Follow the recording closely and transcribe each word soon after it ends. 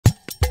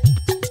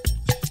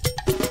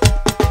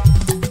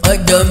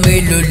ọjọ́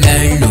mélòó la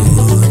ń lò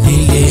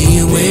nílé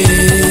ìwé.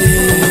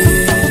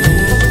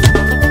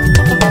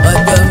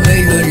 ọjọ́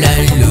mélòó la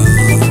ń lò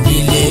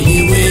nílé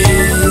ìwé.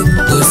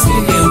 kò sí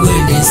léwé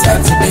ní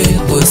sátidé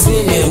kò sí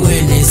léwé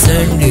ní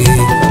sànńdé.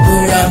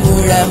 múra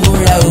múra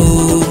múra o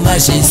má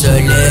ṣe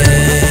ṣọ̀lẹ.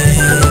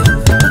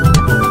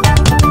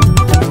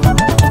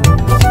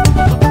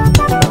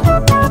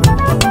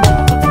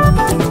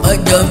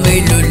 ọjọ́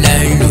mélòó la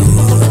ń lò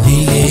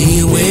nílé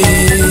ìwé.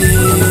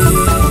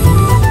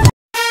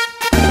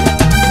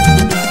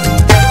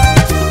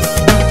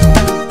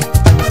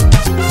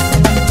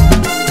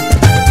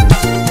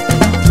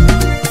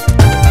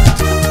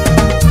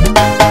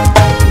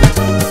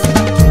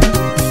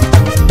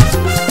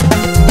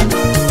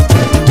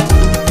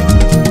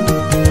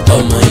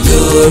 ọmọ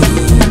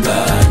Yorùbá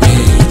ni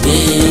mí,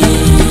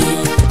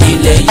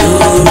 ilẹ̀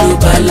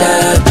Yorùbá la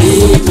bí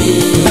mi.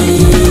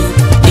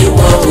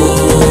 Ìwọ̀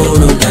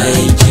oòrùn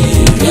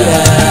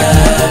Nàìjíríà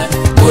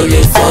kò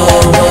lè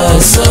fọwọ́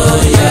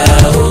sọ̀yà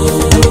o.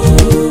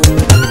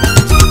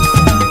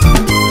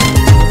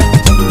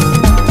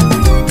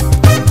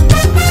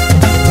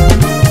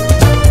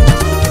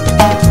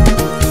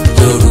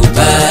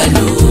 Yorùbá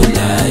ló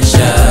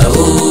láṣà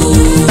o,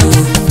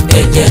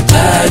 ẹ jẹ́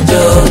ká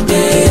jọ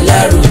gbé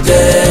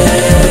lárugẹ.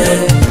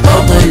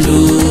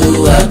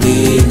 Ọmọlúwàbí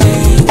ni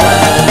wá,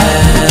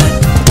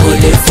 kò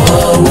lè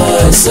fọwọ́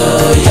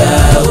sọ̀yà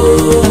o.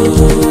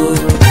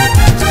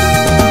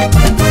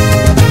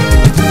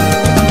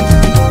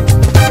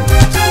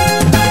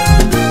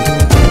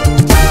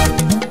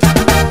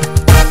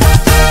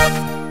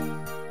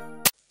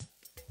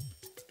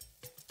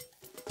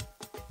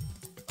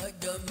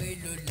 ọjọ́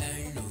mélòó la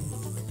ń lò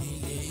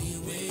nílé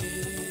ìwé.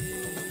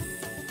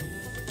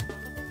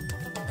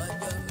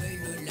 ọjọ́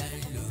mélòó la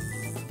ń lò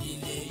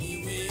nílé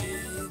ìwé.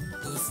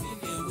 kò sí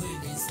léwé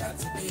ní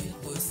sátidé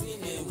kò sí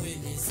léwé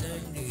ní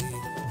sànńdé.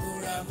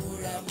 múra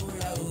múra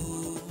múra o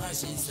má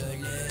ṣe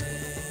ṣọ̀lẹ.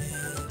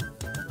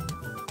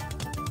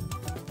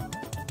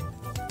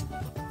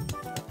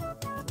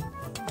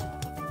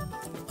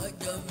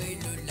 ọjọ́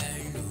mélòó la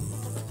ń lò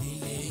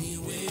nílé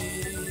ìwé.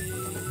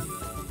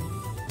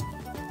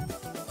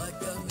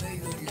 ọjọ́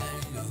mélòó la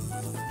ń lò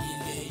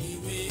nílé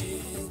ìwé.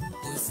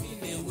 kò sí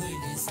léwé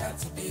ní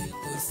sátidé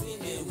kò sí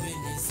léwé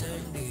ní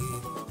sànńdé.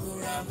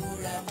 múra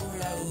múra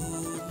múra o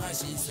má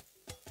ṣe ṣọ̀lẹ.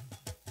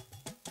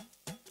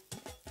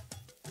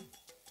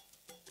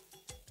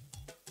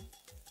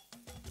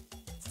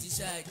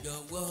 tíṣà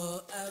jọ̀wọ́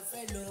a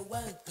fẹ́ lọ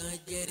wá nǹkan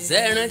jẹ. ṣé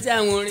ẹ rántí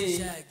àwọn orin yìí?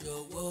 tíṣà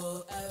jọ̀wọ́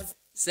a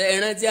ṣé ẹ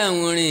rántí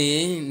àwọn orin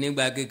yìí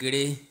nígbà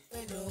kékeré?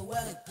 fẹ́ lọ wá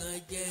nǹkan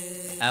jẹ.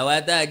 àwa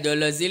tá a jọ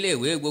lọ sílé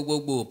ìwé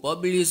gbogbogbò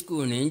public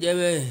school ní jẹ́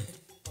bẹ́ẹ̀.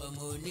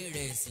 ọmọ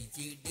onírẹsì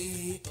ti dé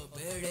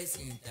ọbẹ̀ rẹ̀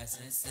sì ń ta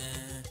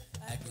sánsán.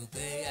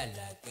 Àdùkẹ́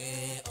Àlàkẹ́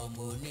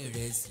ọmọ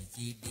onírẹsì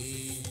ti dé.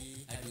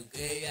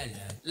 Àdùkẹ́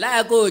Àlàkẹ́.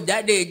 láàkó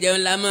jáde jẹun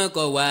la mọ̀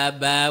kọ́ wá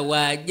bá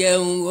wa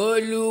jẹun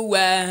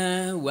Olúwa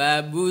wà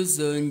bú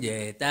sóúnjẹ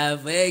tá a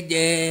fẹ́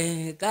jẹ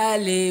ká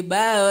lè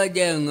bá ọ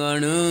jẹun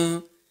ọ̀run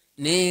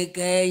ní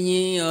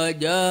kẹ́yìn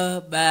ọjọ́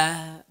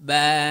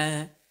bàbá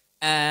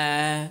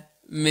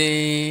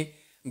àmín.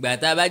 gbà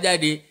tá a bá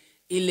jáde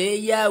ilé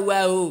yá wa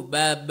o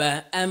bàbá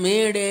àmì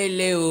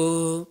rẹ̀lẹ̀ o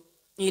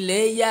ilé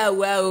yá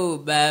wa o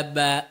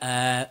bàbá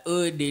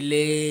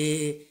àódìlé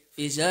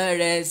fìṣọ́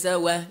rẹ̀ ṣọ́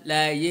wa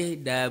láyé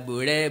dàbò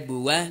rẹ̀ bù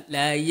wá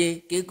láyé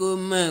kíkó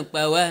mọ̀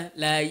pa wá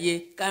láyé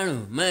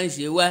kárùn mọ̀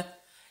ṣe wá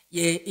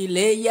yẹ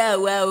ilé yá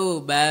wa o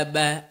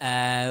bàbá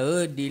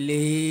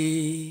àódìlé.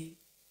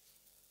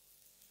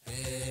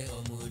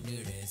 ọmọ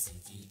onírẹsì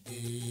ti dé.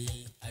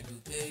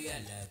 Àdùkẹ́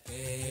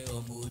Àlàkẹ́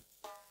ọmọ.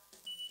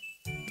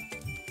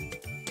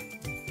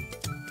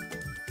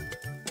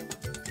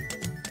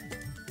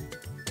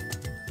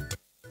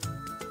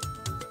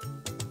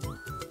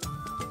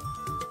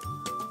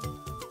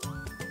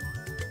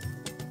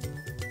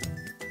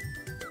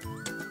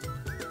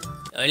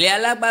 ọ̀lẹ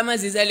alápámọ́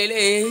ṣiṣẹ́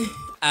lélẹ̀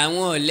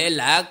àwọn ọ̀lẹ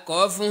là á kọ́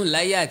fún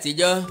láyé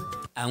àtijọ́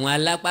àwọn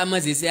alápámọ́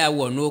ṣiṣẹ́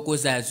awọ̀nù oko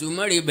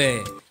ṣàṣùmọ́rìbẹ̀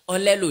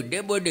ọ̀lẹ ló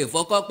débòde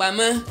fọkọ́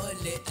pamọ́.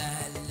 ọ̀lẹ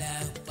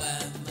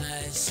alápámọ́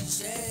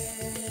ṣiṣẹ́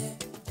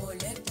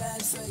ọ̀lẹ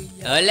daṣọ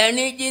ìyá. ọ̀lẹ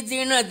ní jí tí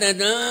náà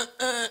tàntàn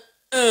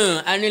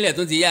anílẹ̀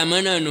tún ti yá amọ́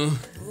náà nu.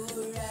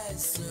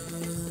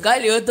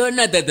 kọ́lì ó tó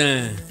náà tàntàn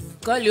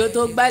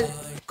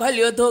kọ́lì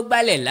ó tó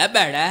gbálẹ̀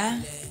lábàrá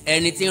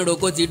ẹni tí ń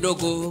roko ti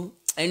dóko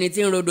ẹni tí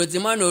ń rodo ti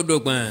mọ́nà odò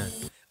pọ̀n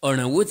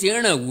ọ̀rànwó ti ń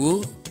rànwó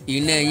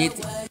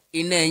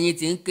iná ẹyin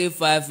ti ń ké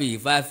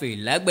fàáfì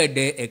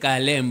lágbẹ̀dẹ ẹ̀ka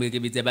alẹ́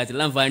ìmọ̀kebí tẹ̀ bá ti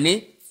láǹfààní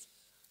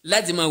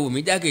láti máa wò mí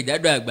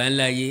jákèjádò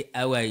àgbáńlá ayé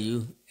how are you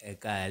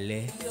ẹ̀ka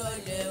alẹ́.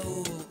 ọ̀lẹ o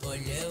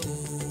ọ̀lẹ o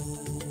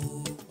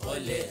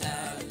ọ̀lẹ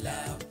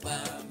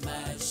alápámọ́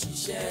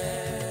ṣiṣẹ́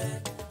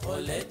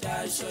ọ̀lẹ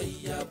daṣọ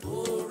ìyá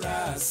bóra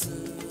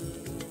sùn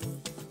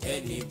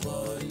ẹnì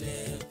bọ́lẹ̀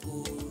kò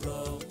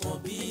rọ̀ mọ́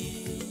bí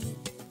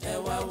ẹ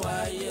wá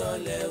wáyé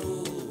ọ̀lẹ o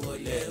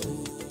ọ̀lẹ o.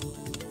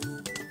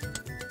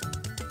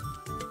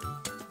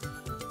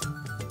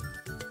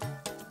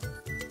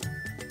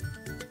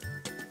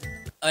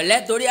 ọ̀lẹ́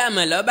torí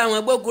àmàlà ọba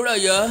wọn gbókúrọ̀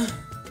yọ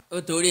ó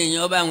torí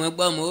èèyàn ọba wọn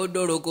gbọ́mọ ó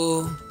dóroko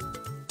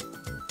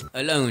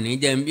ọlọ́run ní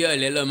jẹ́ ń bí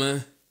ọ̀lẹ́ lọ́mọ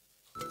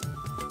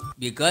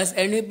because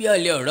ẹni bí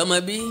ọ̀lẹ́ ọ̀rọ̀ mọ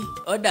bí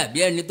ó dàbí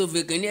ẹni tó fi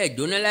kinní ẹ̀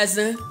jóná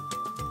lásán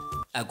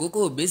àkókò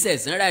òbísẹ̀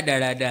sán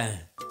ràdàràdà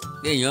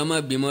kéèyàn ọmọ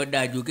bímọ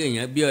dájú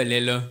kéèyàn bí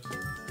ọ̀lẹ́ lọ.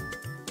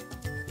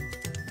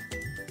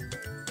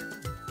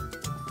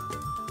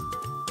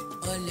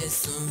 ọ̀lẹ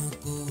sùn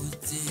kò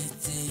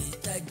tètè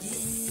tají.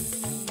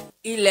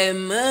 ilẹ̀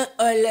mọ́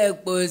ọ̀lẹ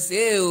kò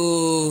ṣe o.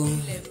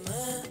 ilẹ̀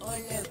mọ́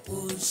ọ̀lẹ kò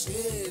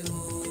ṣe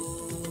o.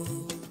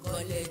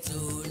 kọ́lẹ̀ tó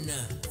nà.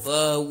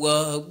 fọwọ́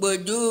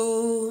gbójú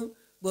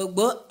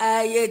gbogbo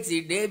ayé ti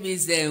débi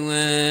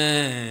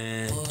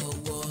sẹ́wọ̀n.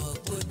 fọwọ́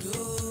gbójú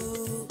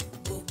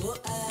gbogbo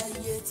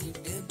ayé ti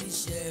débi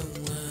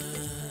sẹ́wọ̀n.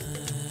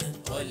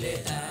 ọ̀lẹ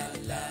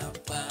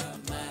àlàpà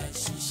máa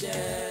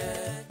ṣiṣẹ́.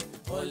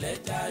 ọ̀lẹ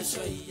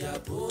daṣọ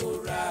ìyàbò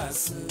rà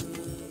sùn.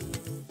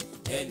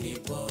 ẹni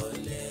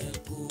bọ́lẹ̀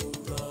kò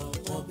rọ̀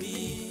mọ́ bí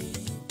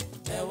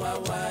ẹ wá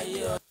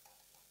wáyé.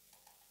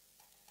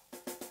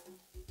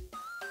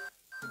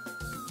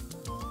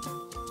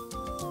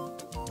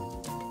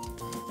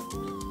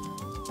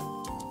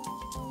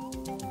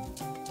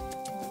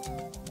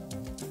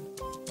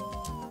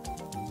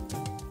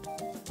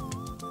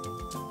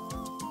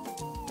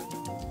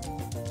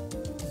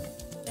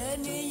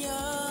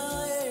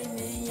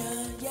 ènìyàn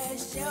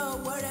yẹsẹ̀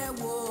ọwọ́ rẹ̀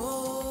wò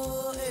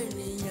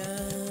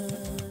ènìyàn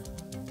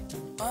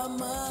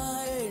ọmọ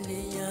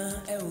ènìyàn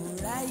ẹ ò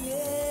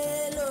ráyé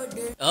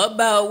lóde.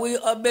 ọba òwe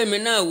ọbẹ̀ mi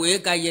náà wé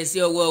káyẹ sí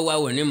ọwọ́ wa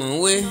wò ni mò ń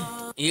wé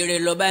ire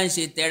ló bá ń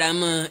ṣe tẹra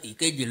mọ́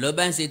ìkejì ló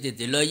bá ń ṣe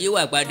tètè lọ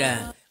yíwà padà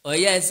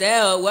ọ̀yẹ̀sẹ̀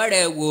ọwọ́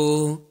rẹ̀ wò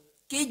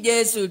kí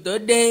Jésù tó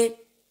dé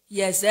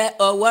yẹsẹ̀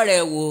ọwọ́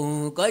rẹ̀ wò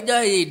kọjọ́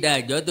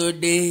ìdájọ́ tó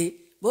dé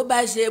bó bá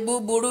ṣe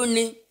búburú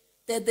ni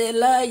tètè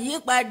lọ yí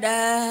padà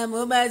bó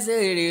bá ṣe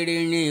rere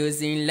ni ó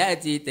sì ń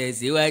láti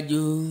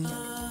tẹ̀síwájú.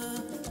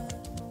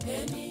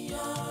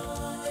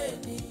 ènìyàn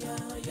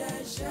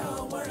yẹsẹ̀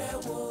ọwọ́ rẹ̀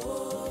wò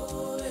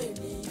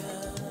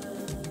ènìyàn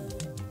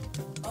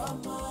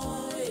ọmọ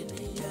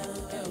ènìyàn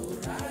ẹ ò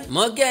ráyè.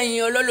 mo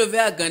kẹ́yìn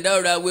olólùfẹ́ àkàndá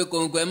ọ̀rọ̀ awé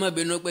kòǹkò ẹ má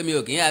bínú pé mi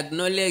ò kí ń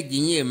acknowledge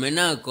yín èmi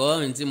náà kọ́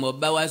ohun tí mo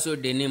bá wá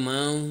sóde ni mò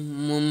ń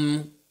mú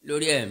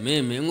lórí ẹ̀mí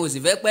mi n ò sì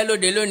fẹ́ pẹ́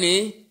lóde lónìí.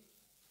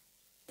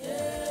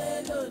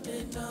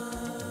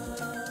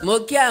 mo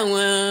kí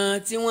àwọn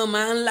tí wọ́n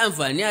máa ń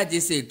láǹfààní àti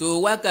ṣètò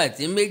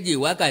wákàtí méjì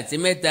wákàtí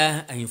mẹ́ta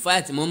in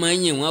fact mo máa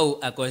ń yìn wọ́n o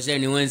àkọ́ṣẹ́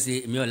ni wọ́n ń ṣe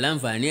èmi ò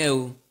láǹfààní ẹ̀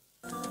o.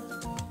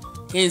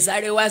 kí n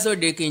sáré wá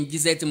sóde kí n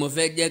jíṣẹ́ tí mo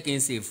fẹ́ jẹ́ kí n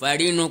sì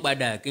farí inú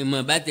padà kí n mọ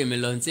bá tèmi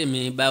lọ tí mi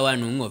bá wà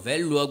nù ń fẹ́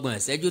lu ọgbọ̀n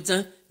ìṣẹ́jú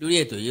tán lórí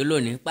ètò yìí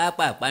lónìí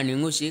pápápá ni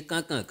ń ṣe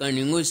kánkànkan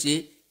ni ń ṣe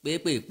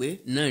pépèpé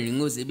náà ni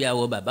ń ṣe bí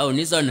awọ bàbá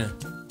oníṣọ̀nà.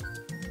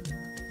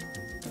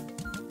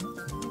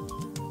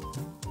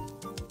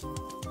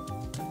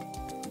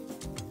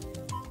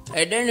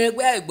 ẹ̀dẹ́ ni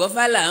pé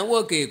ìgbọ́fà là ń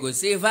wòkè kò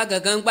sí ifá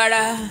kankan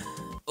para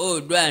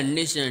Oòduà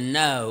nation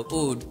now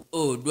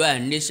Oòduà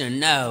nation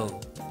now.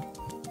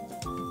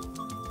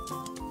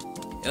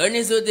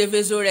 oníṣó ti fi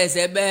sórí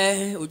ẹsẹ̀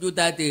bẹ́ẹ̀ ojú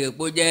ta ti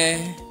èpo jẹ́.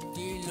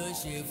 kí ló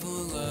ṣe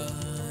fún ọ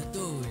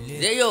tó lé.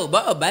 ṣé Yorùbá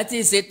ọba ti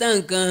ṣe tán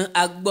nǹkan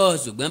a gbọ́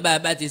ṣùgbọ́n bá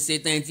a bá ti ṣe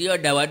tán tí yóò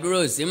dá wa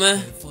dúró sí mọ́.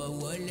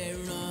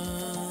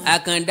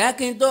 àkàndá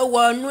kí n tó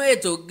wọnú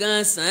ètò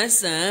gan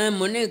sàn-án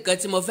mo ní nǹkan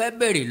tí mo fẹ́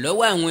béèrè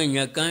lọ́wọ́ àwọn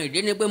èèyàn kan ìdí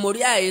ni pé mo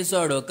rí àhesọ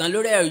ọ̀rọ̀ kan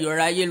lórí ẹ̀rọ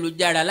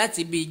ayélujára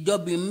láti bí ijọ́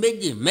bíi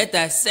méjì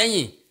mẹ́ta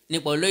sẹ́yìn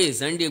nípa olóyè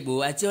Sunday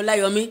Igboho àti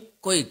Olayomi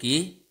Koiki.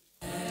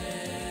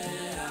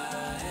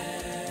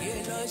 kí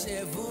ló ṣe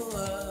fún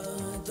ọ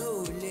tó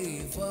lè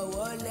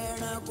fọwọ́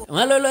lẹ́rán kó.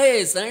 wọ́n lólóyè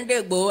Sunday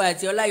Igboho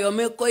àti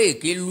Olayomi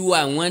Koiki lu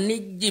àwọn ní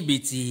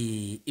jìbìtì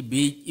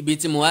ibi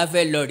tí mo wá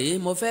fẹ́ lọ rèé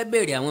mo fẹ́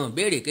béèrè àwọn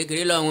ìbéèrè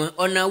kékeré lọ́wọ́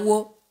ọ̀nà wo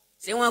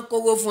ṣé wọ́n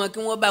kówó fún wọn kí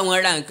wọ́n bá wọn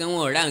ra nǹkan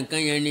wọn ò ra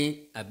nǹkan yẹn ni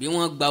àbí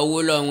wọ́n gba owó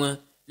lọ wọn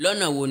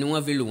lọ́nà wo ni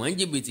wọ́n fi lù wọ́n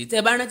jìbìtì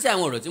tẹ́ bá rántí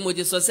àwọn ọ̀rọ̀ tí mo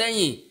ti sọ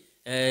sẹ́yìn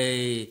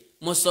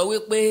mo sọ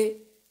wípé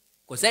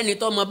kò sẹ́ni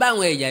tó mọ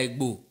báwọn ẹ̀yà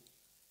Ìgbò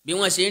bí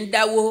wọ́n ṣe ń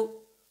dáwó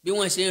bí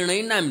wọ́n ṣe ń ran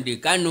Nnamdi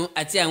Kanu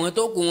àti àwọn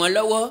tó kù wọn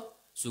lọ́wọ́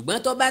ṣùgbọ́n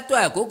tó bá tó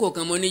àkókò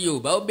kan mo ní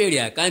Yorùbá ó béèrè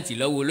àkáǹtì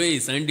lọ́wọ́ olóyè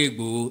Sunday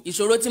Igboho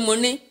ìṣòro tí mo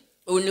ní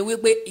òun ni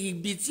wípé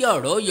ibi tí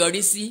ọ̀rọ̀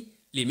yọrí sí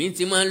lèmi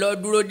ti máa ń lọ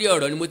dúró dé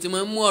ọ̀rọ̀ ni mo ti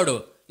máa ń mú ọ̀rọ̀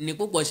ni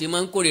púpọ̀ ṣe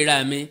máa ń kórìíra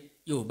mi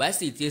Yorùbá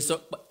sì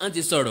wọ́n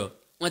ti sọ̀rọ̀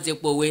wọ́n ti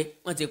pòwe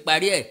wọ́n ti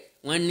parí ẹ̀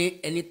wọ́n ní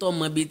ẹni tó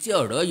mọ ibi tí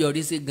ọ̀rọ̀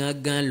yọrí sí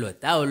gangan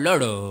lọ̀tá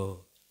ọlọ́rọ̀.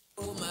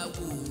 ó máa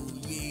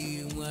wòye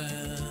wọn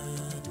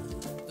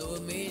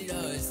tómi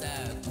lọ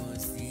ṣàkàn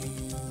sí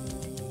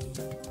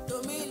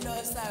tómi lọ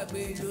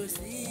ṣàgbélò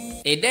sí.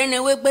 ìdí ni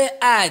wípé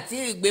àti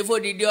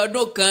ìgbéfódìdí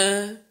ọdún kan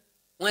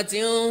wọ́n ti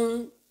ń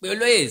pe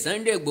olóyè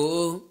Sunday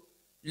Igboho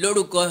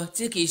lórúkọ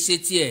tí kìí ṣe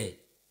tiẹ̀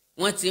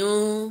wọ́n ti ń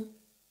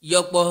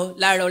yọpọ̀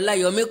lára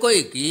Olayomi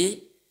Koiki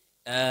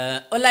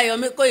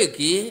Olayomi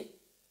Koiki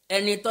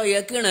ẹni tó yẹ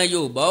kíran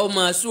Yorùbá ó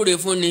máa súre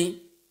fún ni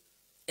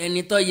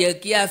ẹni tó yẹ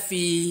kí a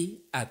fi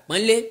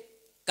àpọ́nlé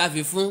ká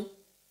fi fún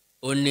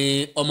òní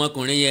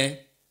ọmọkùnrin yẹn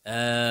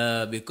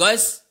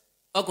because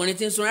ọkùnrin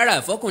tí ń sun rárá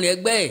fọkùnrin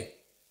ẹgbẹ́ ẹ̀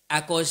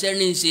àkọ́ṣẹ́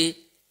ní í ṣe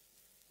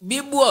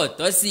bíbú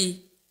ọ̀tọ̀ sí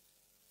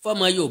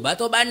fọmọ Yorùbá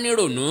tó bá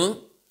nírònú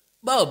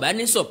bá ò bá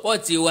ní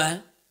sọ́pọ́ọ̀tì wa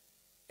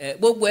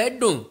gbogbo ẹ̀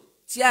dùn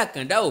tí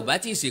Àkàndá ò bá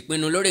ti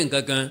ṣèpinnu lórí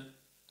nǹkan kan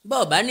bá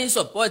ò bá ní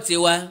sọ́pọ́ọ̀tì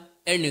wa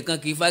ẹnìkan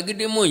kì í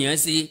fagídí mú yàn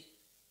sí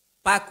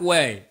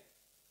parkwell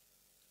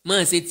mọ̀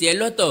ṣe tiẹ̀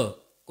lọ́tọ̀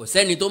kò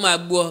sẹ́ni tó máa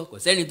gbọ́ kò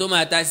sẹ́ni tó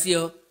máa ta sí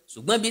ọ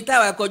ṣùgbọ́n bí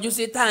táwa kọjú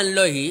sí tá à ń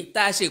lọ yìí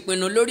tá a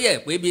ṣèpinnu lórí ẹ̀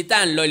pé bí tá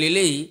à ń lọ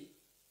lélẹ́yìí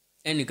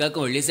ẹnìkan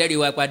kan ò lè sẹ́rí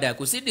wa padà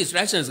kò sí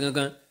distractions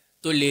kankan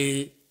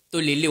tó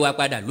lè lé wa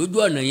padà lójú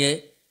ọ̀nà yẹn.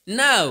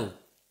 Now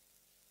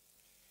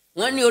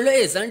wọ́n ní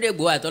olóyè Sunday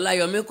Igboho àti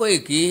Olayomi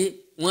Koiki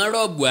wọ́n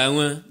rọ̀bù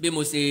àwọn bí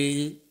mo ṣe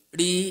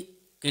rí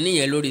kíní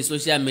yẹn lórí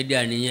social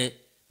media nìyẹn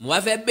mo wá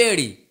fẹ́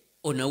béèrè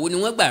ọ̀nà wo ni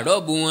wọ́n gbà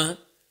rọ̀bù wọn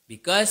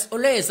because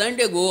olóyè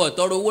Sunday Igboho ò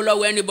tọrọ owó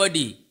lọ́wọ́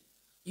anybody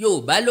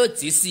Yorùbá ló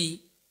tì í sí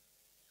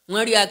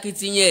wọ́n rí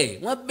akitiyan ẹ̀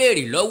wọ́n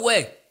béèrè lọ́wọ́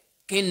ẹ̀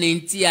kí ni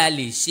tí a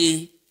lè ṣe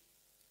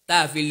tá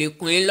a fi lè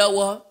kún in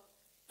lọ́wọ́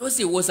ó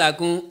sì wo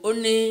sàkún ó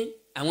ní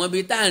àwọn ibi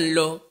tá à ń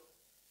lọ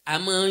a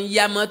máa ń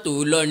yá mọ́tò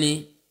lọ ni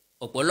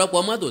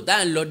ọ̀pọ̀lọpọ̀ mọ́tò tá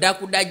à ń lọ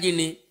dákúdájí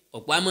ni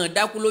ọ̀pọ̀ a máa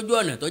dákú lójú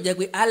ọ̀nà tó jẹ́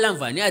pé á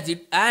láǹfààní àti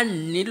á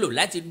nílò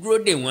láti dúró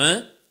dè wọ́n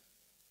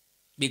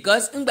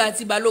because ńgbà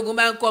tí balógun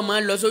bá ń kọ́ máa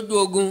ń lọ sójú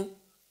ogun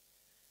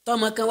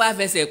tọmọ kan wá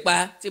fẹsẹ̀ pa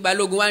tí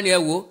balógun wá ní ẹ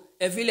wò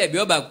ẹ filẹ̀ bí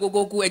ọba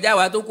kókó kú ẹjá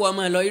wa tó kú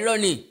ọmọ lọ irọ́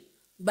ni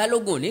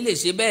balógun ò ní lè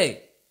ṣe bẹ́ẹ̀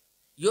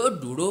yóò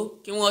dúró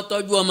kí wọ́n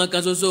tọ́jú ọmọ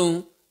kan ṣoṣo òun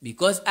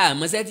because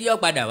àmọ́sẹ́ tí yóò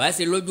padà wá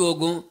sí lójú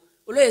ogun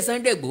olóyè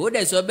Sunday Igboho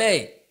dẹ̀ sọ bẹ́ẹ̀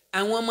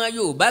àwọn ọmọ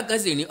Yorùbá kan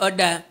sì ní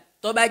ọ̀dà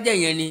tó bá jẹ́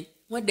yẹn ni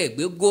wọ́n dẹ̀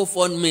gbé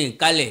GoFundMe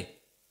kalẹ̀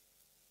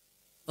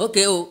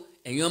ókè o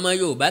ẹ̀yin ọmọ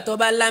Yorùbá tó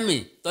bá lámì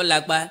tó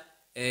lápá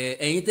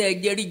ẹ̀yin tẹ́ ẹ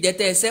jẹ́rí jẹ́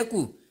tẹ́ ẹ sẹ́kù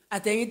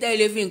àtẹ̀yin tẹ́ ẹ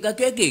lè fi nǹkan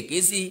kéékèèké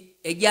sí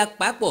ẹjẹ́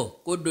àpapọ̀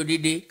kó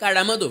dòdìdè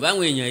kára mọ́tò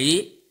fáwọn èèyàn yìí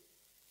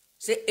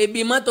ṣé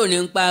ebi mọ́tò ní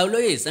ń pa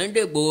olóyè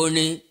Sunday Igboho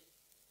ni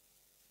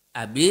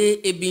àbí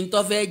ebi ń tó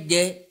fẹ́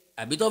jẹ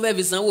àbí tó fẹ́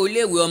fi sanwó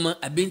iléèwé ọmọ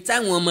àbí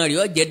táwọn ọmọ rẹ̀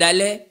ó jẹ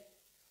dalẹ́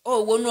ó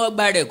wọnú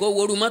ọgbà rẹ̀ kó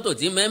worú mọ́tò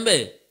tí mẹ́ńbẹ̀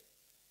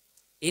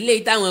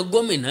eléyìí táwọn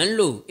gómìnà ń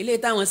lò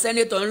eléyìí táwọn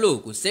sẹ́nétọ̀ ń lò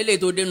kò sẹ́lẹ̀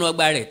tó dénú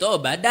ọgbà rẹ̀ tó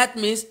ọ̀bá that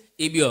means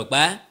ibi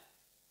ọ̀pá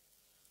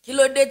kí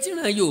ló dé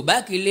tíran Yorùbá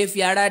kì í lè fi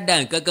ara da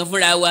nǹkan kan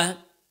fúnra wa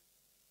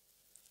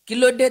kí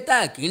ló dé tá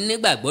a kì í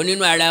nígbàgbọ́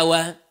nínú ara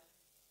wa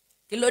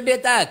kí ló dé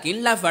tá a kì í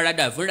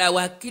láfaradà fúnra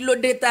wa kí ló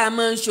dé tá a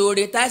máa ń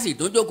ṣoore tá a sì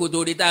tún jókòó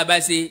torí tá a bá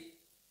ṣe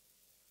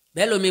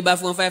bẹ́ẹ̀ lómi bá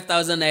fún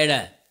 5,000 naira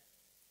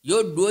yóò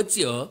dúró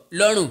tì ọ́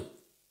lọ́rùn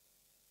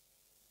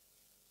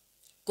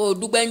kó o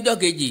dúpẹ́ ńjọ́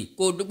kejì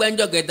kó o dúpẹ́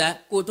ńjọ́ kẹta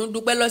kó o tún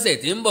dúpẹ́ lọ́sẹ̀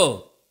tí ń bọ̀.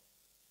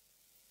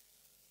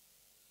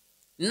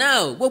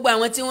 now gbogbo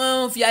àwọn tí wọ́n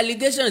ń fi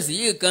allegations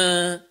yìí kan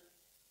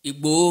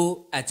Igboho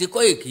àti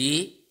Koiki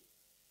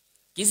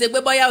kì í ṣe pé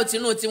bóyá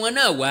òtinú tiwọn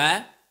náà wá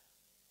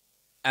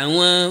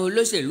àwọn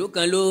olóṣèlú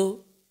kan ló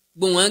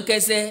gbó wọn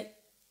kẹsẹ́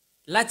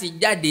láti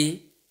jáde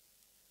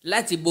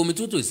láti bomi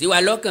tútù sí wa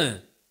lọ́kàn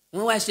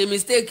wọ́n wá ṣe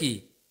mistake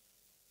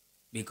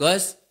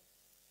because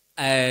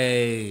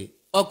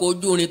ọkọ̀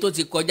ojú irin tó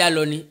ti kọjá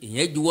lọ ni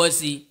ìyẹn juwọ́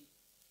sí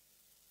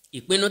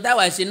ìpinnu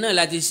táwa ṣe náà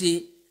láti ṣe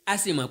a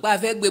sì mọ̀ pé a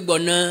fẹ́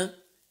gbégbọ̀nà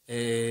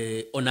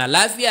ọ̀nà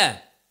àláfíà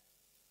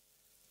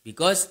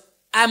because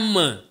a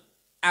mọ̀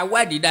a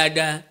wádìí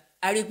dáadáa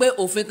a rí i pé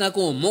òfin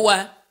kankan ò mú wa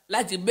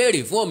láti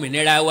béèrè fún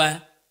òmìnira wa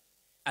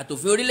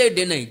àtòfin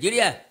orílẹ̀-èdè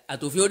Nàìjíríà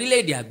àtòfin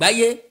orílẹ̀-èdè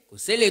àgbáyé kò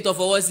ṣẹlẹ̀ tó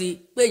fọwọ́ sí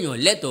pé èèyàn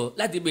lẹ́tọ̀ọ́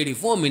láti béèrè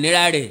fún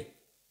òmìnira rẹ̀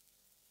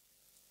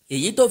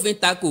èyí tó fi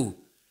takò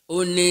ó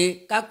ní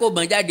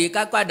kákóbọn jáde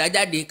kákó-àdá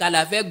jáde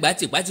kálá fẹ́ gbà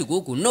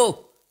tìpátìkúùkù no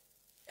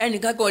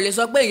ẹnìkan kan ò lè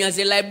sọ pé èèyàn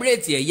ṣe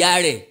láìbírèètì ẹ̀yà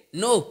rẹ̀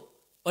no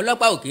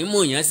ọlọ́pàá ò kì í mú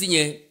èèyàn sí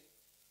yẹn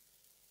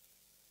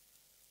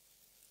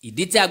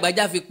ìdí tí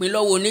agbájá fi pin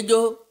lọ́wọ́ oníjó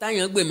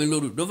táyàn gbèmí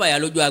lóru tó fàyà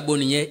lójú agbo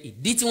nìyẹn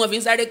ìdí tí wọ́n fi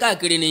ń sáré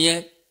káàkiri nìyẹn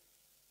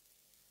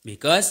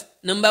because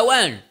number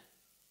one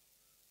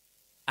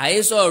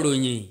àhesọ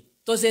òròyìn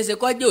tó ṣeéṣe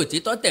kọjá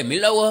òtítọ́ tẹ̀mí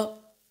lọ́wọ́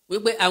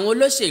wípé àwọn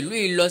olóṣèlú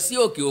yìí lọ sí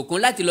òkè òkun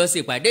láti lọ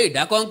ṣèpàdé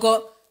ìdákọ́ńkọ́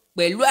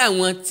pẹ̀lú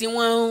àwọn tí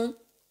wọ́n ń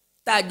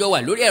tàjọ wà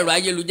lórí ẹ̀rọ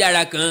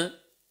ayélujára kan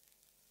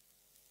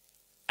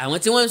àwọn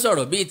tí wọ́n ń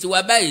sọ̀rọ̀ bíi tiwa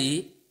báyìí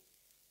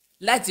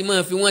láti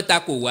máa fi wọ́n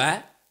takò wá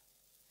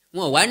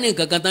wọn ò wá ní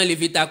nǹkan kan tán lè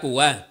fi takò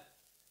wá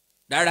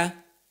rárá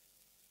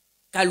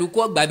kálukú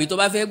ọgbàbí tó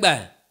bá fẹ́ gbà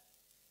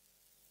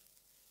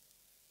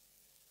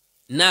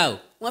now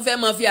wọ́n fẹ́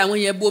máa fi àwọn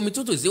yẹn bu omi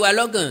tútù sí wa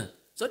lọ́gàn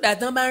sódà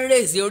tán bá ń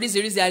rèsì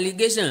oríṣiríṣi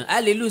allegation a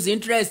lè lose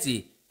interest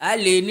a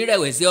lè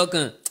nírẹ̀wẹ̀sì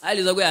ọkàn a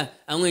lè sọ pé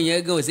àwọn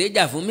èèyàn gan ò ṣeé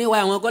jà fún míwá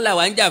àwọn kọ́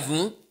làwa ń jà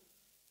fún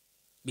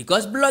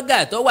because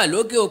blogger tó wà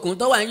lókè òkun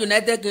tó wà ní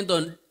United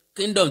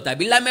Kingdom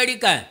tàbí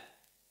lamẹ́ríkà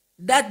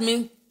that mean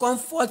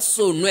comfort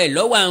zone ẹ̀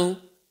lọ́wọ́ àwọn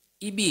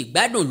ibi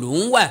ìgbádùn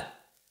lòún wà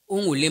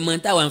òun ò lè mọ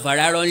táwa ń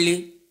fara rọ́ ńlé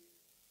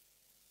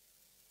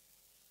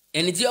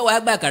ẹni tí ó wàá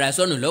gbà àkàrà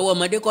sọnù lọ́wọ́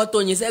ọmọdé kọ́ tó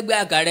yin sẹ́gbẹ́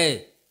àkàrà ẹ̀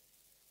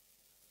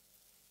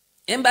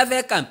ẹ̀ ń bá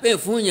fẹ́ campaign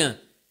fún yàn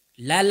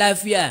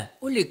lálàáfíà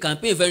ó lè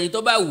campaign fẹ́ni tó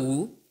bá wù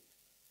ú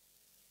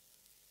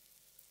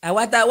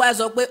àwa tá a wá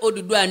sọ pé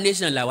Odùduwà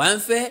nation làwa ń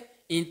fẹ́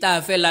ìta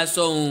fẹ́ la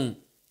sọ ohun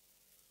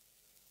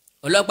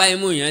ọlọ́pàá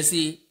imú yẹn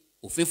sí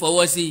òfin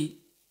fọwọ́ sí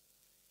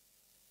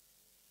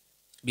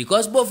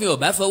because bófin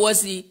ọba fọwọ́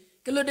sí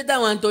kí ló dé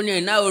táwọn Anthony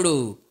Enahoro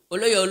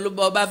olóyè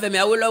Ọbáfẹ́mi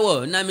Awólọ́wọ̀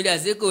Nnamdi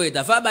Azikiwe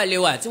Tafawa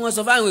Balewa tí wọ́n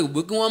sọ fáwọn Ìgbò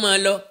kí wọ́n máa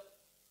lọ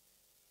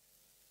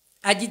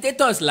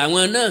agitators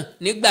làwọn náà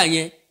nígbà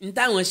yẹn ní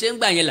táwọn ṣe ń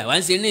gbà yẹn làwọn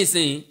ń ṣe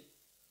nísìnyí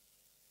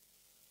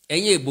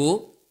ẹ̀yin Ìgbò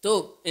tó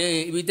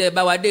ibi tẹ́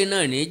bá wa dé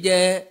náà ní jẹ́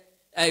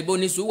ibo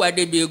ní sùúwà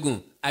débi egun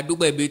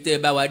àdúgbò ibi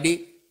tẹ́ bá wa dé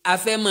a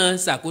fẹ́ mọ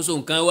ṣàkóso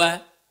nǹkan wa.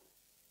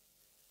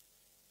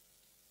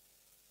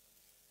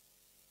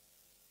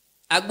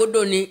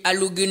 agbódò ni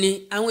alugi ni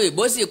àwọn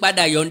Ìgbò sì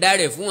padà yọ̀ǹda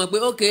rẹ̀ fún wọn pé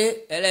ok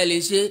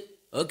ẹlẹ́lẹ́ ṣe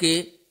ok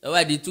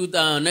lọ́wọ́ di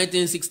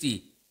 1960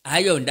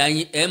 àyọ̀ǹda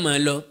yín ẹ̀ mọ̀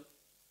lọ.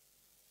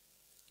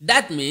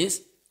 That means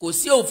kò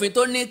sí òfin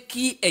tó ní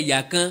kí ẹ̀yà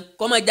kan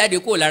kó má jáde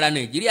kúrò lára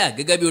Nàìjíríà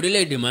gẹ́gẹ́ bí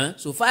orílẹ̀-èdè mọ́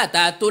sòfà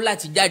àtà tó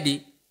láti jáde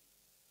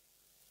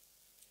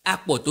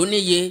apọ̀ tó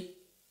níye.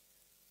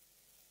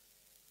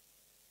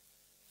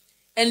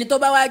 ẹni tó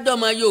bá wá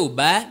jọmọ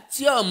Yorùbá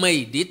tí ọmọ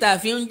ìdí tá a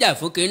fi ń jà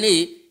fún kínní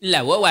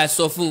làwọ́ wa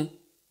sọ fún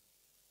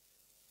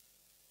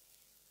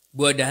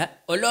gbọ̀dá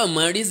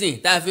ọlọ́mọ reason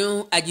tá a fi ń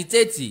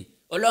agitate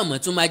ọlọ́mọ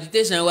tún mọ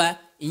agitation wa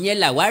ìyẹn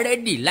làwa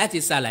rẹ́dì láti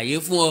ṣàlàyé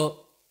fún ọ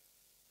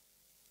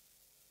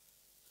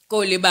kó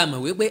o lè bá a mọ̀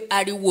wípé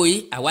ariwo yìí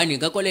àwa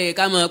nìkan kọ́ ló yẹ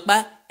ká máa pa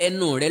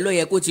ẹnu rẹ ló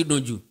yẹ kó ti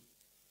dùn jù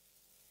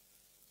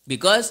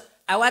because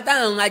àwa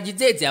táwọn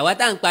agitate àwa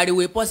táwọn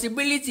pariwo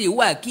possibility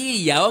wà kí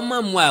ìyá ọmọ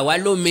mu àwa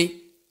lómi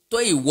tó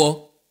ìwọ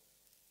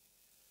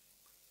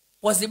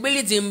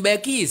possibility ń bẹ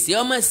kí ìsí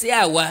ọmọ sí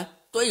àwa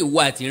tó ìwọ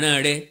àtìrán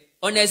rẹ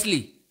honestly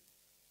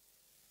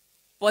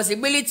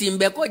possibility ń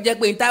bẹ kó jẹ́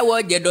pé táwọ̀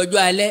jẹ́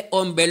dọjọ́ alẹ́ ó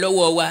ń bẹ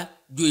lọ́wọ́ wa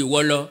ju ìwọ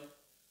lọ.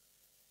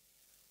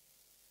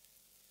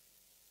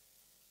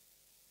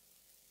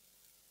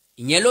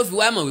 ìyẹn ló fi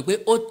wá mọ̀ wípé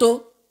ó tó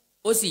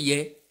ó sì yẹ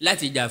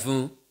láti jà fún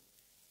un.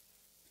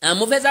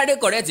 àmọ́ fẹ́ sáré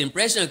correct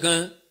impression kan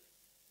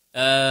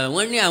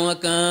wọ́n ní àwọn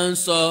kan ń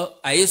sọ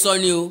àhesọ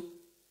ni o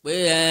pé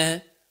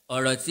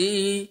ọ̀rọ̀ tí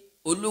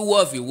olúwo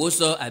of Ìwó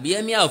sọ àbí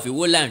emir of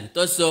Ìwó land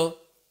tó sọ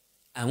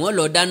àwọn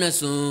lọ dáná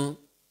sun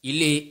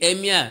ilé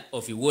emir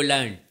of Ìwó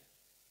land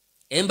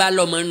ẹ̀ ń bá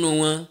lọ́mọ nínú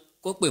wọn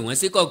kó pè wọ́n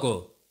sí kọ̀kọ̀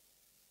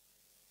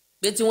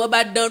pé tí wọ́n bá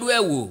dánrú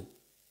ẹ̀ wò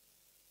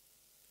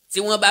tí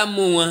wọ́n bá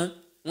mú wọn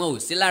ò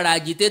sí lára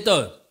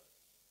agitator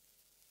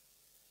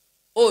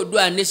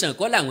Oòduà nation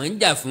kọ́ làwọn ń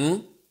jà fún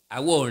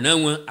àwọn ọ̀ràn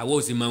wọn àwọn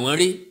ò sì mọ̀ wọ́n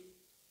rí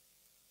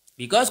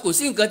because kò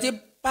sí nǹkan tí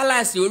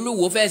palace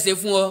olúwo fẹ́ ṣe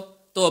fún ọ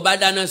tó o bá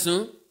dáná sun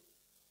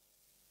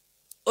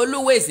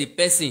olúwo is a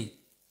person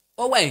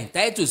ó wà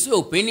entitled sí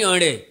opinion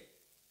rẹ̀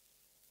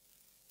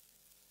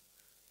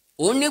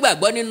òun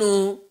nígbàgbọ́ nínú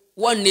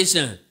one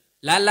nation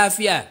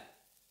lálàáfíà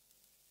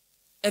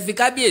ẹ fi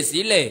kábíyèsí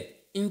lẹ̀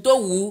n tó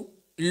wù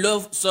ló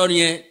sọ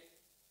yẹn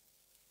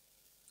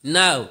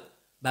now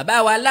bàbá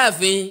wa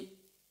láàfin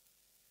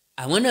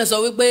àwọn náà sọ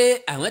wípé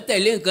àwọn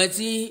tẹ̀lé nǹkan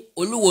tí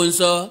olúwo ń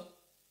sọ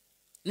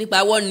nípa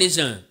one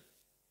nation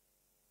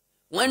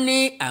wọ́n ní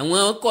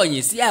àwọn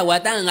kọ̀yìn sí àwa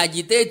táwọn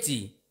agitate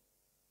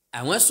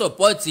àwọn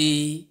sọ̀pọ́ọ̀tì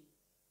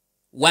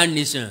one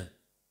nation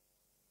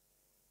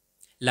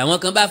làwọn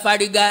kan bá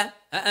fárígá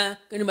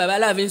kí ni bàbá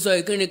aláàfin sọ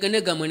ìkíni kíní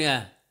kan mọ́ ni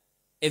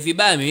ẹ fi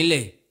bá mi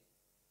lẹ̀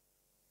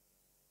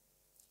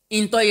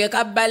ntọ́ yẹ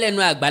ká bá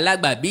lẹ́nu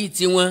àgbàlagbà bíi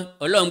tiwọn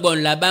ọlọ́ngbọ́n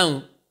ńlá báwọn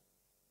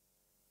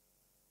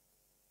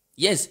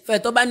yes fẹ́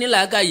tó bá ní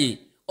làákàyè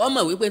ọmọ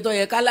wípé tó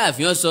yẹ ká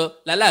láàfin ọ sọ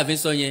láláàfin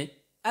sọ yẹn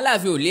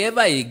aláàfin ò lè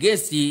ever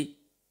against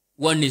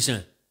one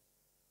nation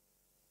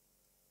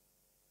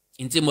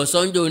ntí mo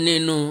sọ́njọ́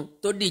nínú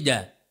tó dìjà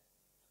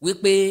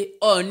wípé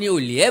ọ̀ọ́ni ò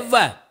lè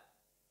ever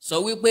sọ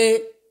wípé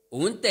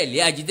òun tẹ̀lé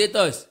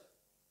agitators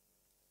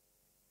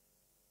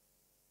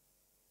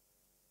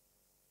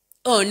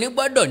ọ̀ọ́ni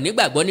gbọ́dọ̀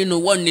nígbàgbọ́ nínú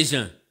one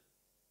nation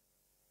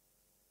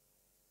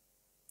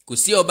kò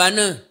sí ọba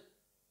náà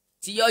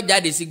tí yóò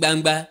jáde sí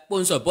gbangba pó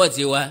ń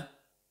sọ̀pọ̀tì wa.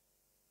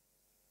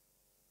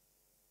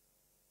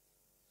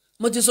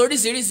 mo ti sọ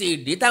oríṣiríṣi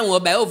ìdí táwọn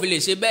ọba yóò fi lè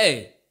ṣe bẹ́ẹ̀.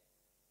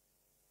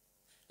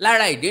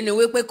 lára ìdí ni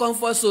wípé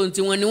comfort zone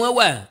tiwọn ni wọ́n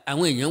wà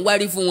àwọn èèyàn ń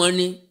wárí fún wọn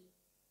ni.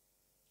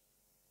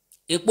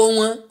 epo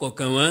wọn kò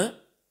kàn wọ́n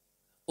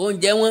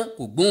oúnjẹ wọn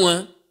kò gún wọn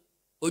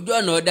ojú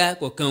ọ̀nà ọ̀dà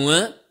kò kàn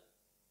wọ́n.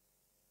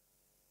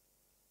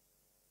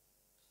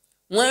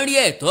 wọ́n rí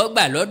ẹ̀tọ́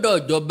gbà lọ́dọ̀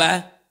ìjọba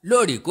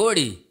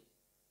lóòrèkóòrè.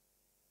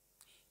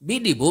 bí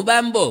ìdìbò bá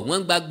ń bọ̀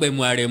wọ́n gba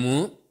gbẹ̀mù àrẹ̀mú.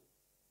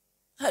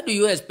 how do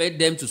you expect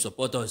them to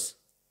support us?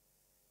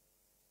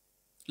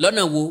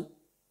 lọ́nà wo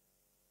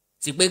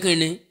ti pé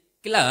kínni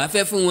kí làwa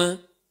fẹ́ fún wọn?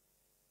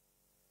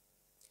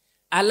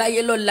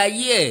 aláyé ló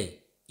láyé ẹ̀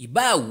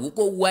ìbá àwò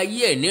kó wo ayé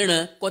ẹ̀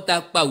níran kó ta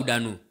pa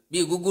òdànù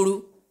bíi gúgúrú.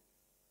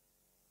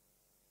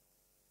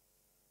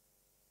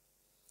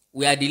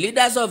 we are the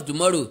leaders of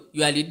tomorrow.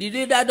 You are the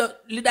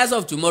leaders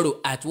of tomorrow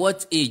at what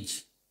age?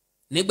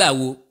 nígbà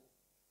wo?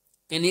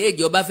 kí ni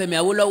age Ọbáfẹ́mi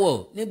Awólọ́wọ̀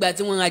nígbà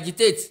tí wọ́n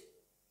agitate?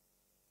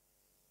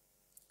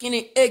 kí ni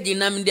age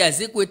Nnamdi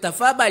Azikiwe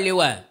Tafawa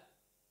Balewa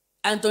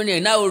Anthony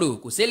Enahoro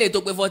kò sílẹ̀ tó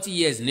pé 40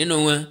 years nínú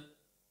wọn.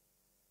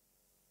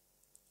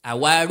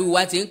 àwa arú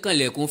wa ti ń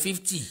kànlẹ̀kùn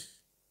 50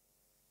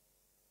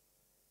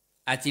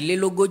 àti lé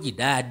lógójì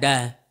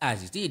dáadáa a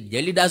sì ti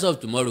jẹ́ leaders of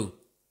tomorrow.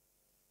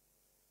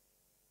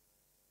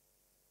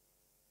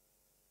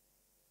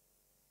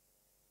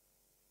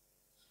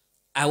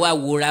 àwa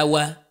wòra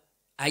wa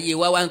ayé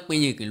wa wá ń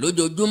pinyìnkì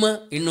lójoojúmọ́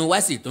inú wa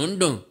sì tún ń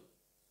dùn.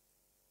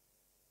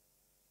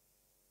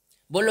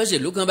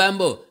 bọ́lọ́ṣèlú kan bá ń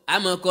bọ̀ a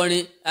mọ̀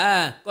kọrin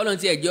kọ́lọ́n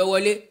ti ẹ̀jọ́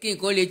wọlé kí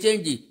nǹkan lè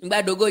chẹ́ǹjì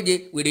ńgbàdógóje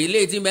wèrè ilé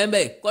tí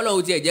bẹ́ẹ̀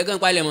kọ́lọ́n ti ẹ̀jẹ̀ kan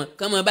palẹ̀ mọ́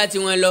kán mọ́ bá ti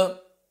wọn lọ.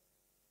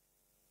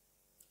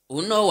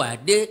 òun náà wà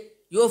dé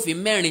yóò fi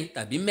 4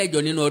 tàbí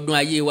 8 nínú ọdún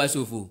ayé wa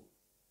ṣòfò.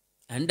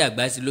 à ń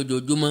dàgbà sí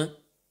lójoojúmọ́.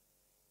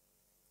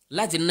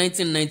 láti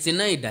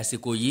 1999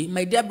 ìdásìkò yìí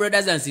my dear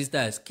brothers and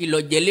sisters kí ló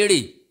jẹ lérè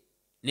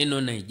nínú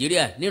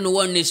Nàìjíríà nínú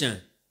one nation.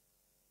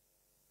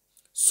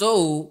 so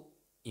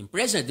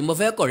impression tí mo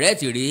fẹ́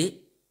correct rèé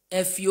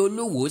ẹ fi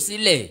Olúwo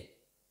sílẹ̀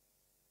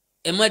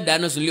ẹ má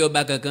dáná sunlé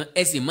ọba kankan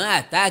ẹ sì má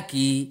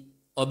àtáàkì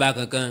ọba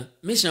kankan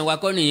mission wa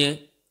kọ́ nìyẹn.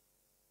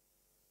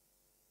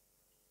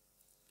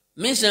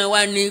 mission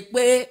wa ni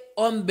pé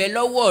ó ń bẹ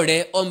lọ́wọ́ rẹ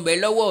ó ń bẹ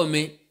lọ́wọ́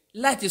mi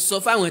láti sọ